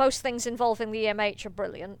 most things involving the EMH are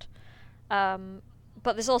brilliant. But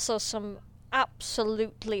there's also some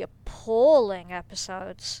absolutely appalling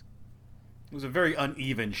episodes. It was a very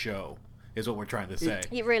uneven show, is what we're trying to say.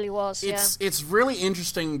 It really was, It's really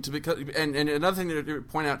interesting and another thing to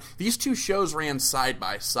point out, these two shows ran side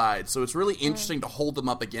by side, so it's really interesting to hold them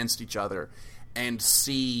up against each other and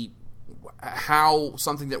see how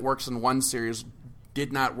something that works in one series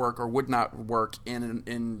did not work or would not work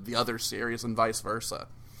in the other series and vice versa.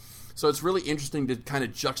 So it's really interesting to kind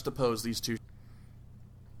of juxtapose these two.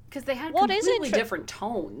 Because they had completely different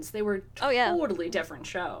tones. They were totally different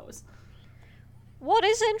shows. What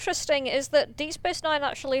is interesting is that Deep Space Nine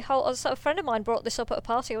actually holds... A friend of mine brought this up at a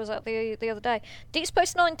party I was at the other day. Deep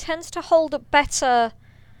Space Nine tends to hold up better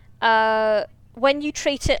when you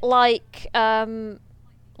treat it like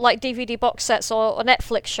DVD box sets or a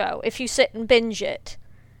Netflix show. If you sit and binge it,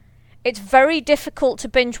 it's very difficult to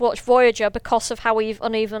binge watch Voyager because of how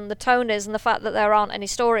uneven the tone is and the fact that there aren't any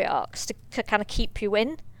story arcs to kind of keep you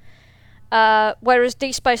in. Whereas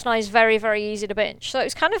Deep Space Nine is very, very easy to binge. So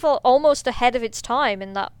it's kind of almost ahead of its time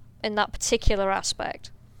in that particular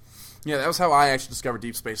aspect. Yeah, that was how I actually discovered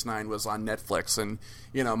Deep Space Nine, was on Netflix, and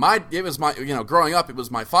growing up, it was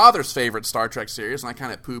my father's favorite Star Trek series, and I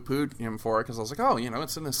kind of poo-pooed him for it because I was like, oh,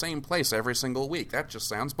 it's in the same place every single week. That just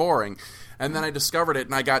sounds boring. And then I discovered it,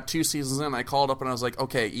 and I got 2 seasons in, and I called up and I was like,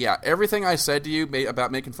 okay, yeah, everything I said to you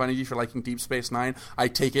about making fun of you for liking Deep Space Nine, I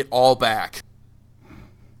take it all back.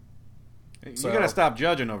 You gotta stop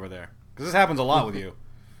judging over there, because this happens a lot with you.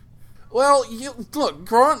 Well, look,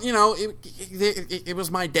 growing, it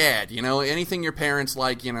was my dad. Anything your parents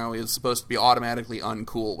like, is supposed to be automatically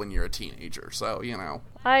uncool when you're a teenager. So,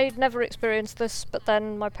 I never experienced this, but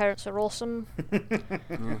then my parents are awesome.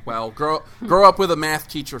 Well, grow up with a math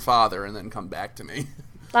teacher father, and then come back to me.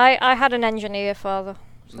 I had an engineer father.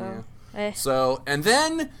 So, yeah. So, and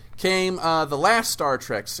then came the last Star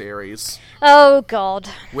Trek series. Oh God!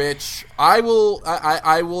 Which I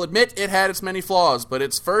will admit it had its many flaws, but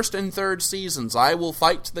its first and third seasons I will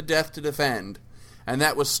fight to the death to defend, and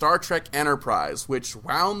that was Star Trek Enterprise, which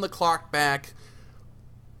wound the clock back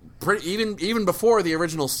even before the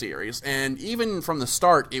original series, and even from the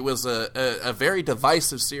start, it was a very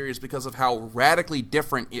divisive series because of how radically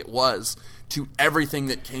different it was to everything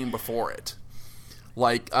that came before it.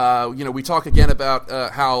 Like, we talk again about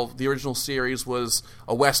how the original series was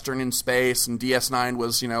a Western in space, and DS9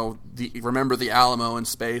 was, Remember the Alamo in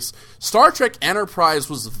space. Star Trek Enterprise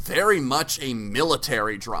was very much a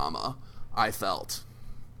military drama, I felt.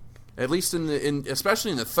 At least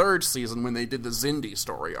especially in the third season when they did the Xindi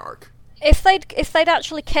story arc. If they'd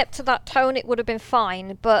actually kept to that tone, it would have been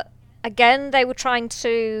fine. But again, they were trying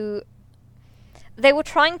to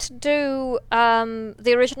do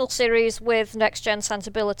the original series with next-gen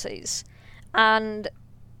sensibilities, and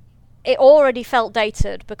it already felt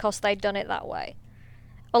dated because they'd done it that way.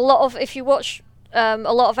 If you watch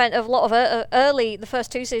the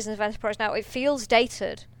first 2 seasons of Enterprise now, it feels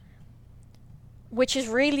dated, which is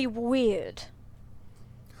really weird.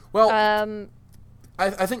 Well,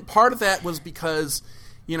 I think part of that was because,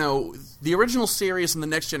 the original series and the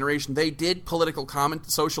Next Generation, they did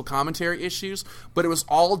social commentary issues, but it was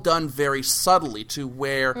all done very subtly to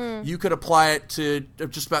where you could apply it to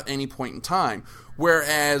just about any point in time.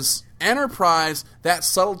 Whereas Enterprise, that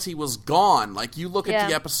subtlety was gone. Like, you look at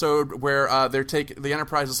the episode where the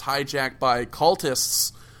Enterprise is hijacked by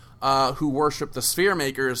cultists who worship the Sphere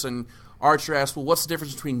Makers, and Archer asks, well, what's the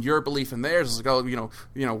difference between your belief and theirs? It's like,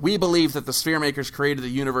 we believe that the Sphere Makers created the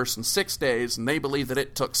universe in 6 days, and they believe that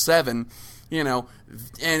it took 7, and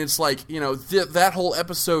it's like, that whole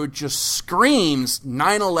episode just screams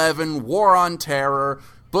 9/11, War on Terror,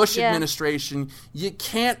 Bush administration. You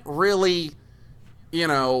can't really,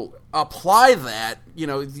 apply that.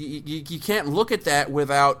 You can't look at that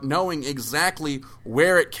without knowing exactly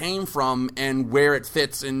where it came from and where it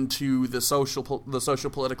fits into the social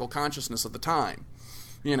political consciousness of the time.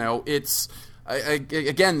 It's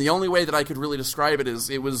again, the only way that I could really describe it is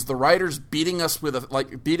it was the writers beating us with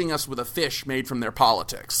a fish made from their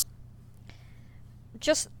politics.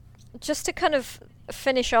 Just to kind of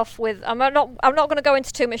finish off with, I'm not going to go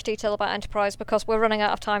into too much detail about Enterprise because we're running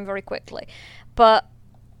out of time very quickly, but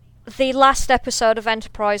the last episode of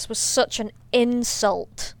Enterprise was such an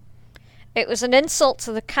insult. It was an insult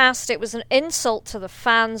to the cast, it was an insult to the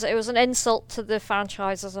fans, it was an insult to the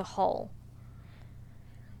franchise as a whole.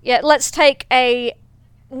 Yeah, let's take a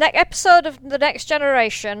episode of The Next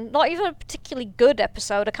Generation, not even a particularly good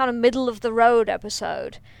episode, a kind of middle-of-the-road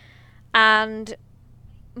episode, and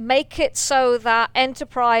make it so that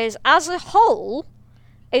Enterprise as a whole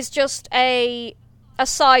is just a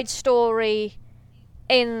side story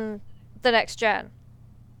in The Next Gen.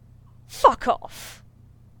 Fuck off.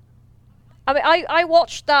 I mean, I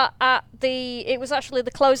watched that it was actually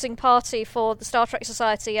the closing party for the Star Trek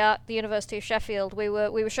Society at the University of Sheffield. We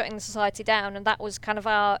were shutting the society down, and that was kind of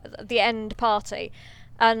the end party.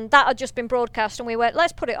 And that had just been broadcast, and we went,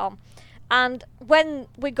 let's put it on. And when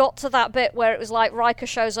we got to that bit where it was like Riker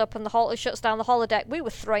shows up and shuts down the holodeck, we were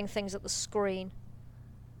throwing things at the screen.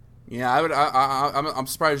 Yeah, I'm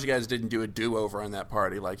surprised you guys didn't do a do-over on that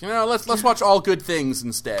party. Like, let's watch All Good Things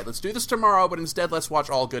instead. Let's do this tomorrow, but instead let's watch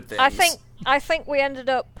All Good Things. I think we ended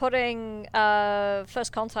up putting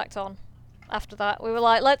First Contact on after that. We were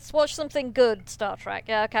like, let's watch something good, Star Trek.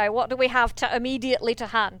 Yeah, okay, what do we have immediately to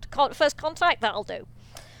hand? First Contact? That'll do.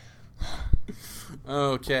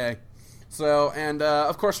 Okay. So, and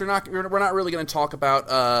of course, we're not really going to talk about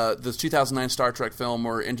the 2009 Star Trek film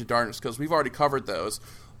or Into Darkness because we've already covered those.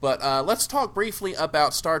 But let's talk briefly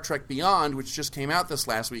about Star Trek Beyond, which just came out this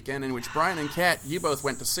last weekend, and which Brian and Kat, you both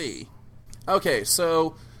went to see. Okay,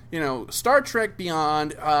 so, Star Trek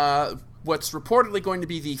Beyond, what's reportedly going to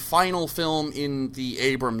be the final film in the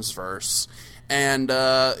Abrams-verse. And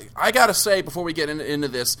I gotta say, before we get into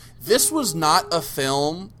this was not a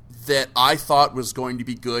film that I thought was going to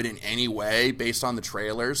be good in any way based on the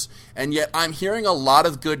trailers, and yet I'm hearing a lot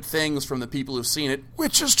of good things from the people who've seen it,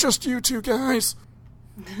 which is just you two guys.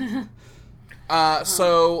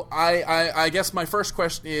 So I guess my first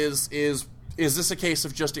question is this a case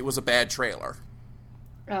of just it was a bad trailer?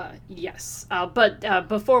 Yes. But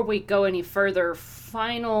before we go any further,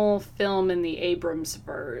 final film in the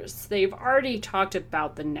Abrams-verse, they've already talked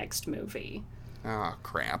about the next movie. Oh,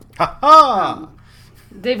 crap.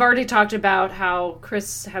 They've already talked about how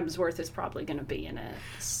Chris Hemsworth is probably going to be in it,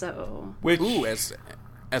 so... Ooh,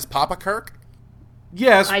 as Papa Kirk?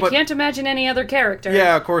 Yes, I can't imagine any other character.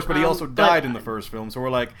 Yeah, of course, but he also died in the first film, so we're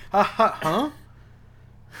like, huh?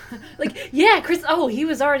 Like, yeah, Chris. Oh, he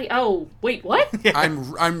was already. Oh, wait, what? Yeah.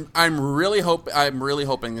 I'm really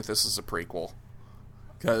hoping that this is a prequel,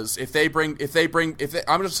 because if they wind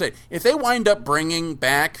up bringing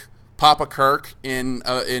back Papa Kirk in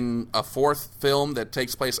a fourth film that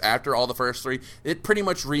takes place after all the first three, it pretty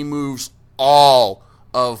much removes all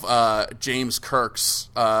of James Kirk's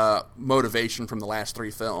motivation from the last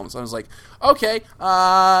three films. I was like, okay,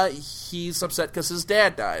 he's upset because his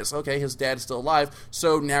dad dies. Okay, his dad's still alive,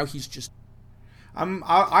 so now he's just...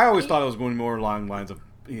 I always thought it was going more along the lines of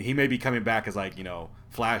he may be coming back as, like,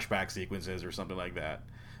 flashback sequences or something like that,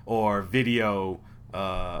 or video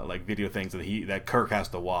things that Kirk has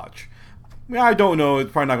to watch. I mean, I don't know.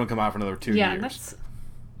 It's probably not going to come out for another 2 years. Yeah, that's...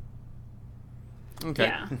 Okay.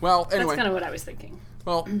 Yeah. Well, anyway. That's kind of what I was thinking.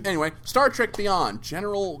 Well, anyway, Star Trek Beyond.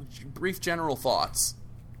 Brief general thoughts.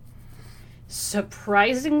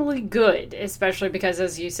 Surprisingly good, especially because,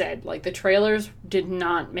 as you said, like, the trailers did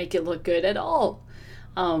not make it look good at all.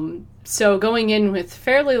 So going in with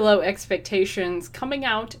fairly low expectations, coming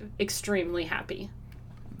out extremely happy.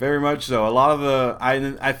 Very much so. A lot of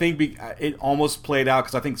I think it almost played out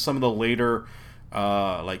because I think some of the later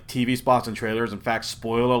TV spots and trailers, in fact,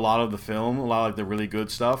 spoil a lot of the film, a lot of the really good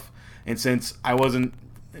stuff. And since I wasn't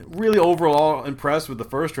really overall impressed with the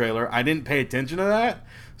first trailer, I didn't pay attention to that.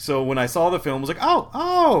 So when I saw the film, I was like, oh,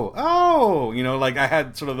 I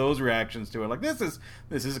had sort of those reactions to it. Like, this is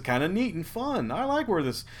kind of neat and fun. I like where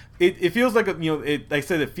this... It feels like, like I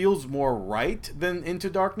said, it feels more right than Into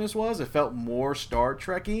Darkness was. It felt more Star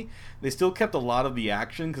Trek-y. They still kept a lot of the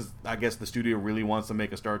action, because I guess the studio really wants to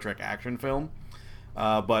make a Star Trek action film.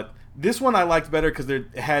 But this one I liked better because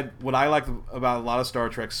what I liked about a lot of Star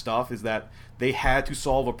Trek stuff is that they had to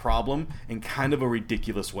solve a problem in kind of a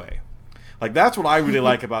ridiculous way. Like, that's what I really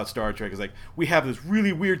like about Star Trek, is like, we have this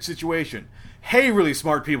really weird situation. Hey, really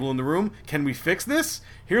smart people in the room, can we fix this?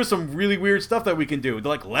 Here's some really weird stuff that we can do. They're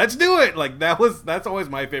like, let's do it! Like, that's always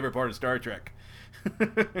my favorite part of Star Trek.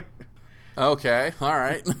 Okay,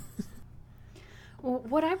 alright.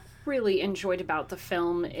 What I really enjoyed about the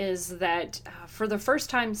film is that for the first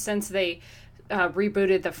time since they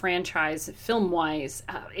rebooted the franchise film-wise,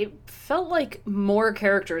 it felt like more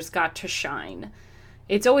characters got to shine.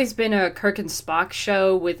 It's always been a Kirk and Spock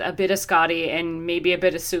show with a bit of Scotty and maybe a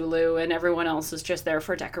bit of Sulu, and everyone else is just there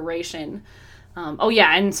for decoration.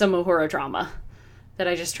 And some Uhura drama that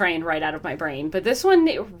I just try and write out of my brain. But this one,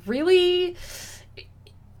 it really...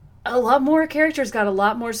 A lot more characters got a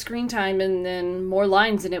lot more screen time and more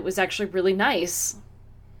lines, and it was actually really nice.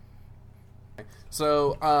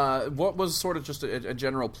 So, what was sort of just a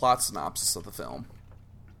general plot synopsis of the film?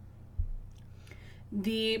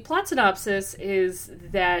 The plot synopsis is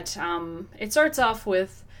that it starts off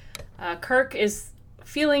with Kirk is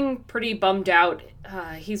feeling pretty bummed out.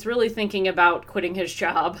 He's really thinking about quitting his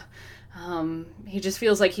job. He just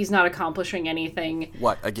feels like he's not accomplishing anything.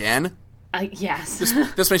 What, again? Yes.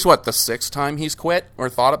 This makes, what, the sixth time he's quit or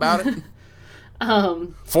thought about it?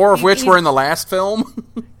 4 of which were in the last film?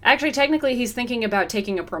 Actually, technically, he's thinking about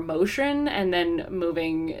taking a promotion and then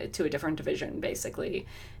moving to a different division, basically,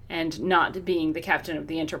 and not being the captain of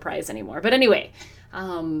the Enterprise anymore. But anyway,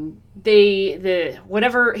 he's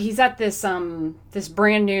at this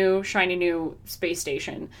brand new, shiny new space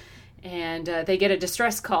station, and they get a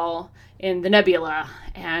distress call in the Nebula,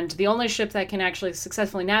 and the only ship that can actually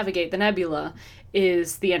successfully navigate the Nebula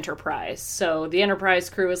is the Enterprise. So the Enterprise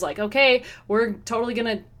crew is like, okay, we're totally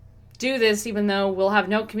gonna do this even though we'll have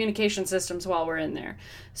no communication systems while we're in there.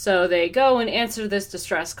 So they go and answer this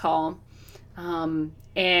distress call,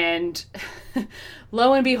 and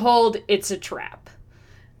lo and behold, it's a trap.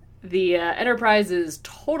 The Enterprise is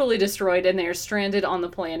totally destroyed and they are stranded on the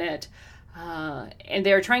planet, and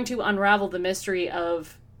they're trying to unravel the mystery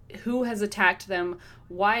of who has attacked them,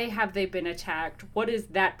 why have they been attacked, what is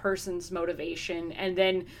that person's motivation, and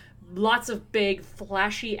then lots of big,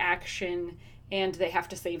 flashy action, and they have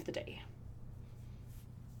to save the day.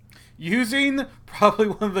 using probably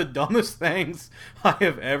one of the dumbest things I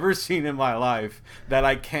have ever seen in my life that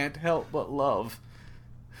I can't help but love.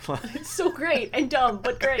 It's so great and dumb,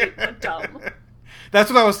 but great, but dumb. That's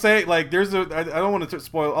what I was saying. Like, I don't want to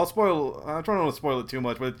spoil. I'm trying not to spoil it too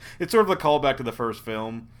much, but it's sort of a callback to the first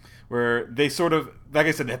film, where they sort of, like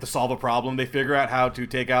I said, they have to solve a problem. They figure out how to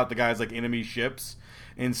take out the guys like enemy ships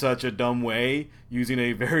in such a dumb way using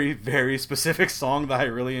a very, very specific song that I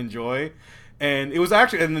really enjoy. And it was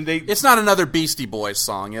actually, and then it's not another Beastie Boys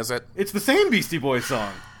song, is it? It's the same Beastie Boys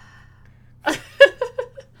song.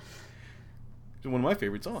 One of my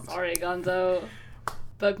favorite songs. Sorry, Gonzo.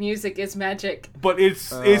 But music is magic. But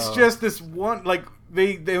it's just this one, like,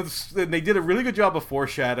 they did a really good job of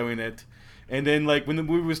foreshadowing it. And then, like, when the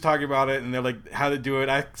movie was talking about it and they're like, how to do it,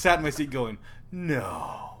 I sat in my seat going,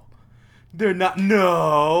 no, you're not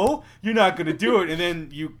going to do it. And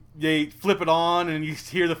then they flip it on and you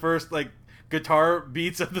hear the first, like, guitar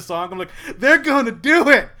beats of the song. I'm like, they're going to do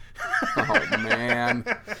it. Oh, man.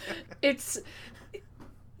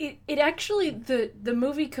 It actually, the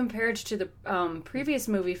movie compared to the previous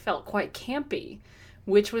movie felt quite campy,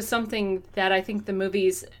 which was something that I think the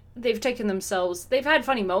movies, they've had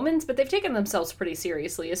funny moments, but they've taken themselves pretty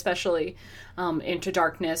seriously, especially Into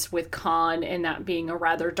Darkness with Khan and that being a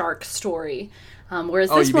rather dark story. Whereas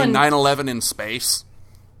this one... you mean 9/11 in space?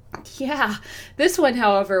 Yeah. This one,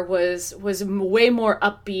 however, was way more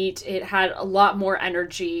upbeat. It had a lot more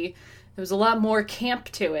energy. There was a lot more camp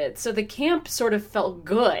to it. So the camp sort of felt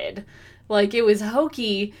good. Like, it was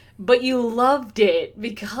hokey, but you loved it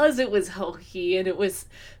because it was hokey and it was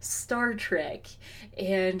Star Trek.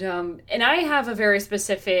 And I have a very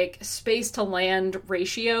specific space to land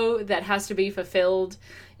ratio that has to be fulfilled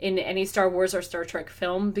in any Star Wars or Star Trek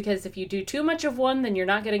film, because if you do too much of one, then you're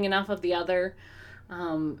not getting enough of the other.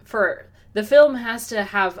 For the film has to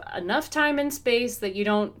have enough time in space that you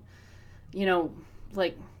don't,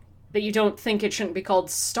 that you don't think it shouldn't be called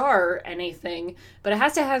star anything, but it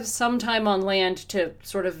has to have some time on land to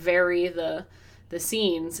sort of vary the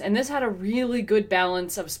scenes. And this had a really good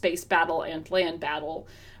balance of space battle and land battle,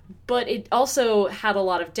 but it also had a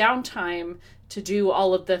lot of downtime to do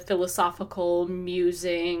all of the philosophical,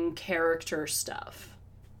 musing, character stuff.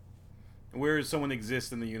 Where does someone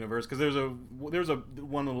exist in the universe? Because there's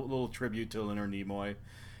one little tribute to Leonard Nimoy.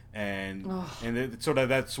 And sort of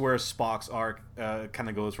that's where Spock's arc kind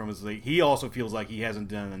of goes from. Is like, he also feels like he hasn't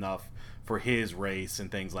done enough for his race and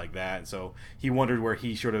things like that. And so he wondered where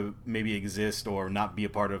he should have maybe exist or not be a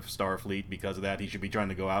part of Starfleet because of that. He should be trying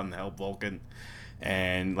to go out and help Vulcan.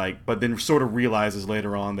 And but then sort of realizes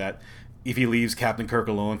later on that if he leaves Captain Kirk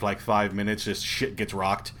alone for like 5 minutes, just shit gets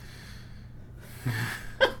rocked.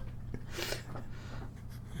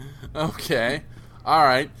 Okay. All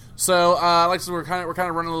right. So, like I said, we're kind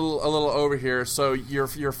of running a little over here. So,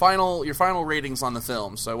 your final ratings on the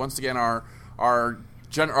film. So, once again, our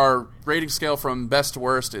rating scale from best to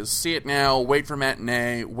worst is see it now, wait for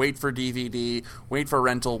matinee, wait for DVD, wait for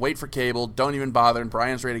rental, wait for cable, don't even bother. And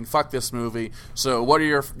Brian's rating, fuck this movie. So,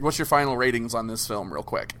 what's your final ratings on this film, real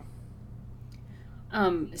quick?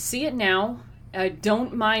 See it now.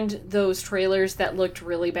 Don't mind those trailers that looked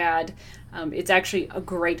really bad. It's actually a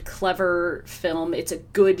great, clever film. It's a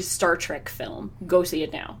good Star Trek film. Go see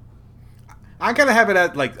it now. I kind of have it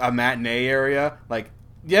at, like, a matinee area. Like,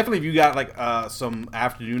 definitely if you got, like, some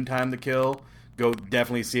afternoon time to kill, go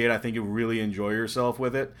definitely see it. I think you'll really enjoy yourself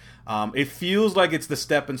with it. It feels like it's the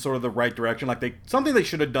step in sort of the right direction. Like, something they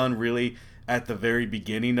should have done, really, at the very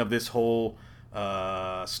beginning of this whole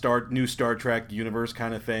new Star Trek universe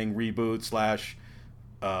kind of thing. Reboot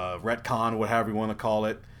 / retcon, whatever you want to call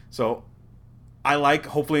it. So I like,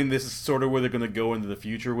 hopefully this is sort of where they're going to go into the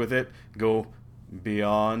future with it. Go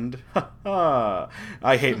beyond. I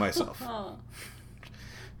hate myself.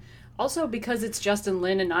 Also, because it's Justin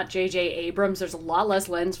Lin and not J.J. Abrams, there's a lot less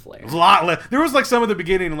lens flare. A lot less. There was like some at the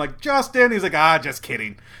beginning, I'm like, Justin? He's like, just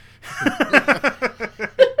kidding.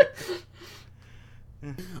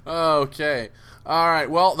 Okay. All right.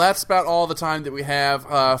 Well, that's about all the time that we have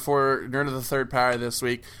for Nerd of the Third Power this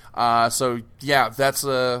week. So yeah, that's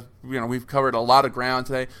we've covered a lot of ground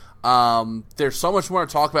today. There's so much more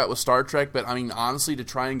to talk about with Star Trek, but I mean, honestly, to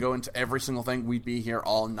try and go into every single thing, we'd be here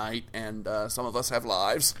all night, and some of us have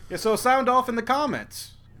lives. Yeah. So sound off in the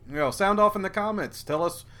comments. Sound off in the comments. Tell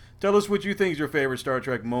us what you think is your favorite Star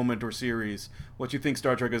Trek moment or series. What you think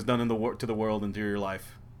Star Trek has done to the world and to your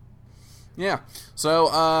life. Yeah. So,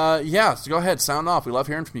 so go ahead, sound off. We love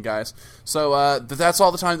hearing from you guys. So, that's all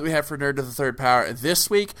the time that we have for Nerd of the Third Power this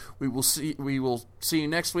week. We will see you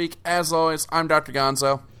next week. As always, I'm Dr.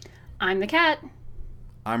 Gonzo. I'm the Cat.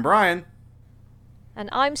 I'm Brian. And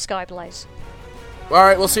I'm Skyblaze. All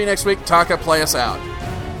right, we'll see you next week. Taka, play us out.